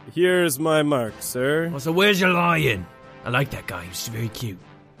 Here's my mark, sir. Well, so where's your lion? I like that guy. He's very cute.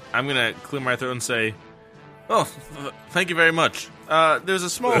 I'm going to clear my throat and say, thank you very much. There's a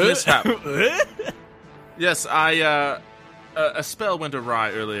small mishap. Yes, a spell went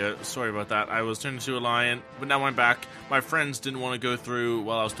awry earlier. Sorry about that. I was turned into a lion, but now I'm back. My friends didn't want to go through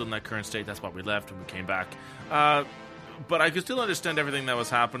while I was still in that current state. That's why we left and we came back. But I could still understand everything that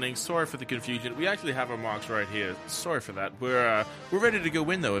was happening. Sorry for the confusion. We actually have our marks right here. Sorry for that. We're ready to go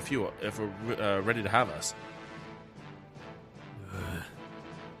in though. If we're ready to have us.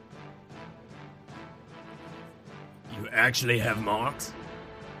 You actually have marks?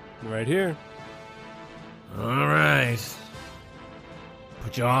 Right here. All right.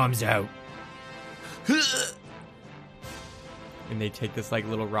 Put your arms out. and they take this like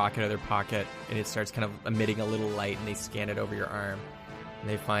little rock out of their pocket, and it starts kind of emitting a little light, and they scan it over your arm, and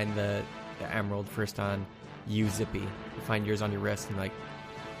they find the emerald first on you, Zippy. You find yours on your wrist, and like,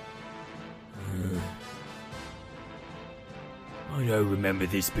 I don't remember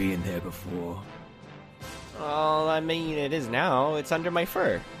this being there before. Well, I mean, it is now. It's under my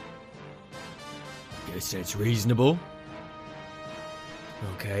fur. Guess that's reasonable.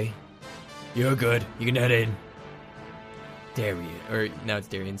 Okay. You're good. You can head in. Darian, or now it's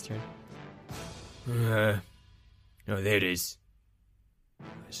Darian's turn. Oh, there it is.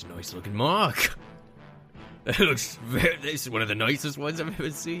 It's a nice looking mark. That looks this is one of the nicest ones I've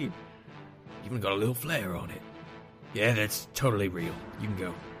ever seen. Even got a little flare on it. Yeah, that's totally real. You can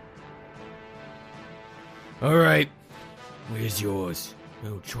go. Alright. Where's yours?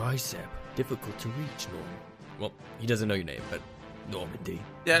 Oh, tricep. Difficult to reach, Norman. Well, he doesn't know your name, but Normandy.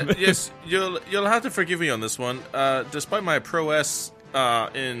 Yeah, yes, you'll have to forgive me on this one. Despite my prowess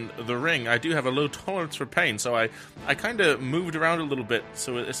in the ring, I do have a low tolerance for pain, so I kind of moved around a little bit,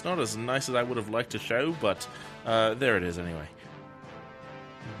 so it's not as nice as I would have liked to show, but there it is anyway.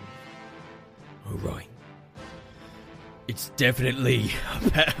 Alright. It's definitely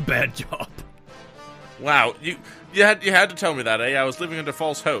a bad job. Wow, you had to tell me that, eh? I was living under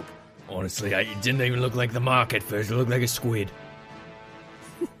false hope. Honestly, it didn't even look like the mark at first. It looked like a squid.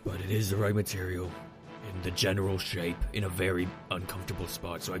 But it is the right material, in the general shape, in a very uncomfortable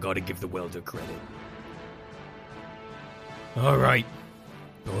spot, so I gotta give the welder credit. Alright,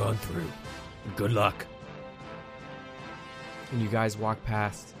 go on through. Good luck. And you guys walk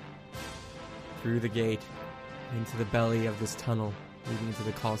past, through the gate, into the belly of this tunnel, leading into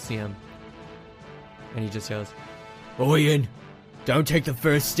the Coliseum. And he just yells, Oi, Ian, don't take the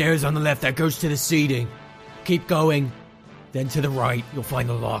first stairs on the left, that goes to the seating. Keep going, then to the right, you'll find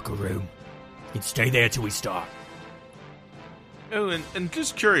the locker room. You stay there till we start. Oh, and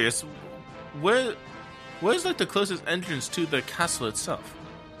just curious, where's like the closest entrance to the castle itself?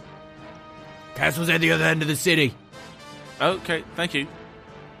 Castle's at the other end of the city. Okay, thank you.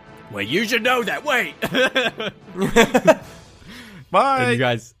 Well, you should know that. Wait. Bye. and you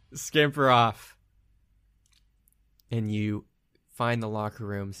guys scamper off. And you find the locker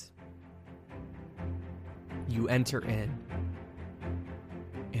rooms. You enter in.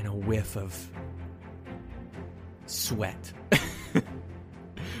 And a whiff of sweat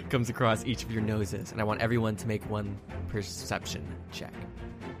comes across each of your noses. And I want everyone to make one perception check.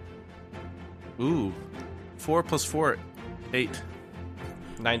 Ooh, 4 + 4, 8.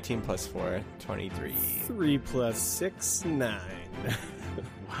 19 + 4, 23. 3 + 6, 9.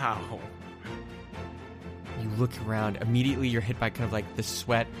 Wow. You look around. Immediately you're hit by kind of like the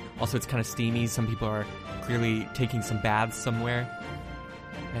sweat. Also, it's kind of steamy. Some people are clearly taking some baths somewhere.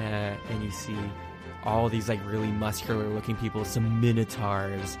 And you see all these like really muscular looking people. Some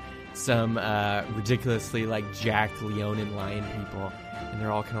minotaurs. Some ridiculously like jacked Leonin lion people. And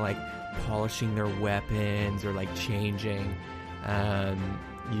they're all kind of like polishing their weapons or like changing.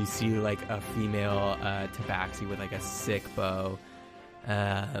 You see like a female tabaxi with like a sick bow.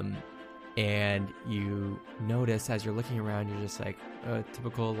 And you notice as you're looking around, you're just like a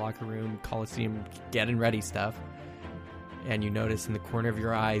typical locker room, Coliseum, getting ready stuff. And you notice in the corner of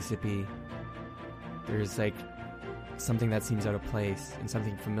your eye, Zippy, there's like something that seems out of place and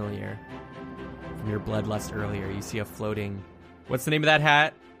something familiar from your bloodlust earlier. You see a floating... What's the name of that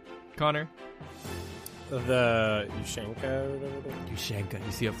hat, Connor? The Ushanka or whatever. Ushanka.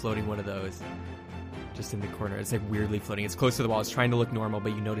 You see a floating one of those just in the corner. It's like weirdly floating. It's close to the wall. It's trying to look normal,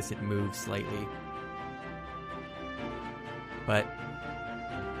 but you notice it moves slightly. But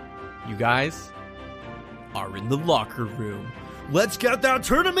you guys are in the locker room. Let's get that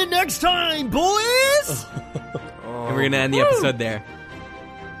tournament next time, boys! And we're going to end the episode there.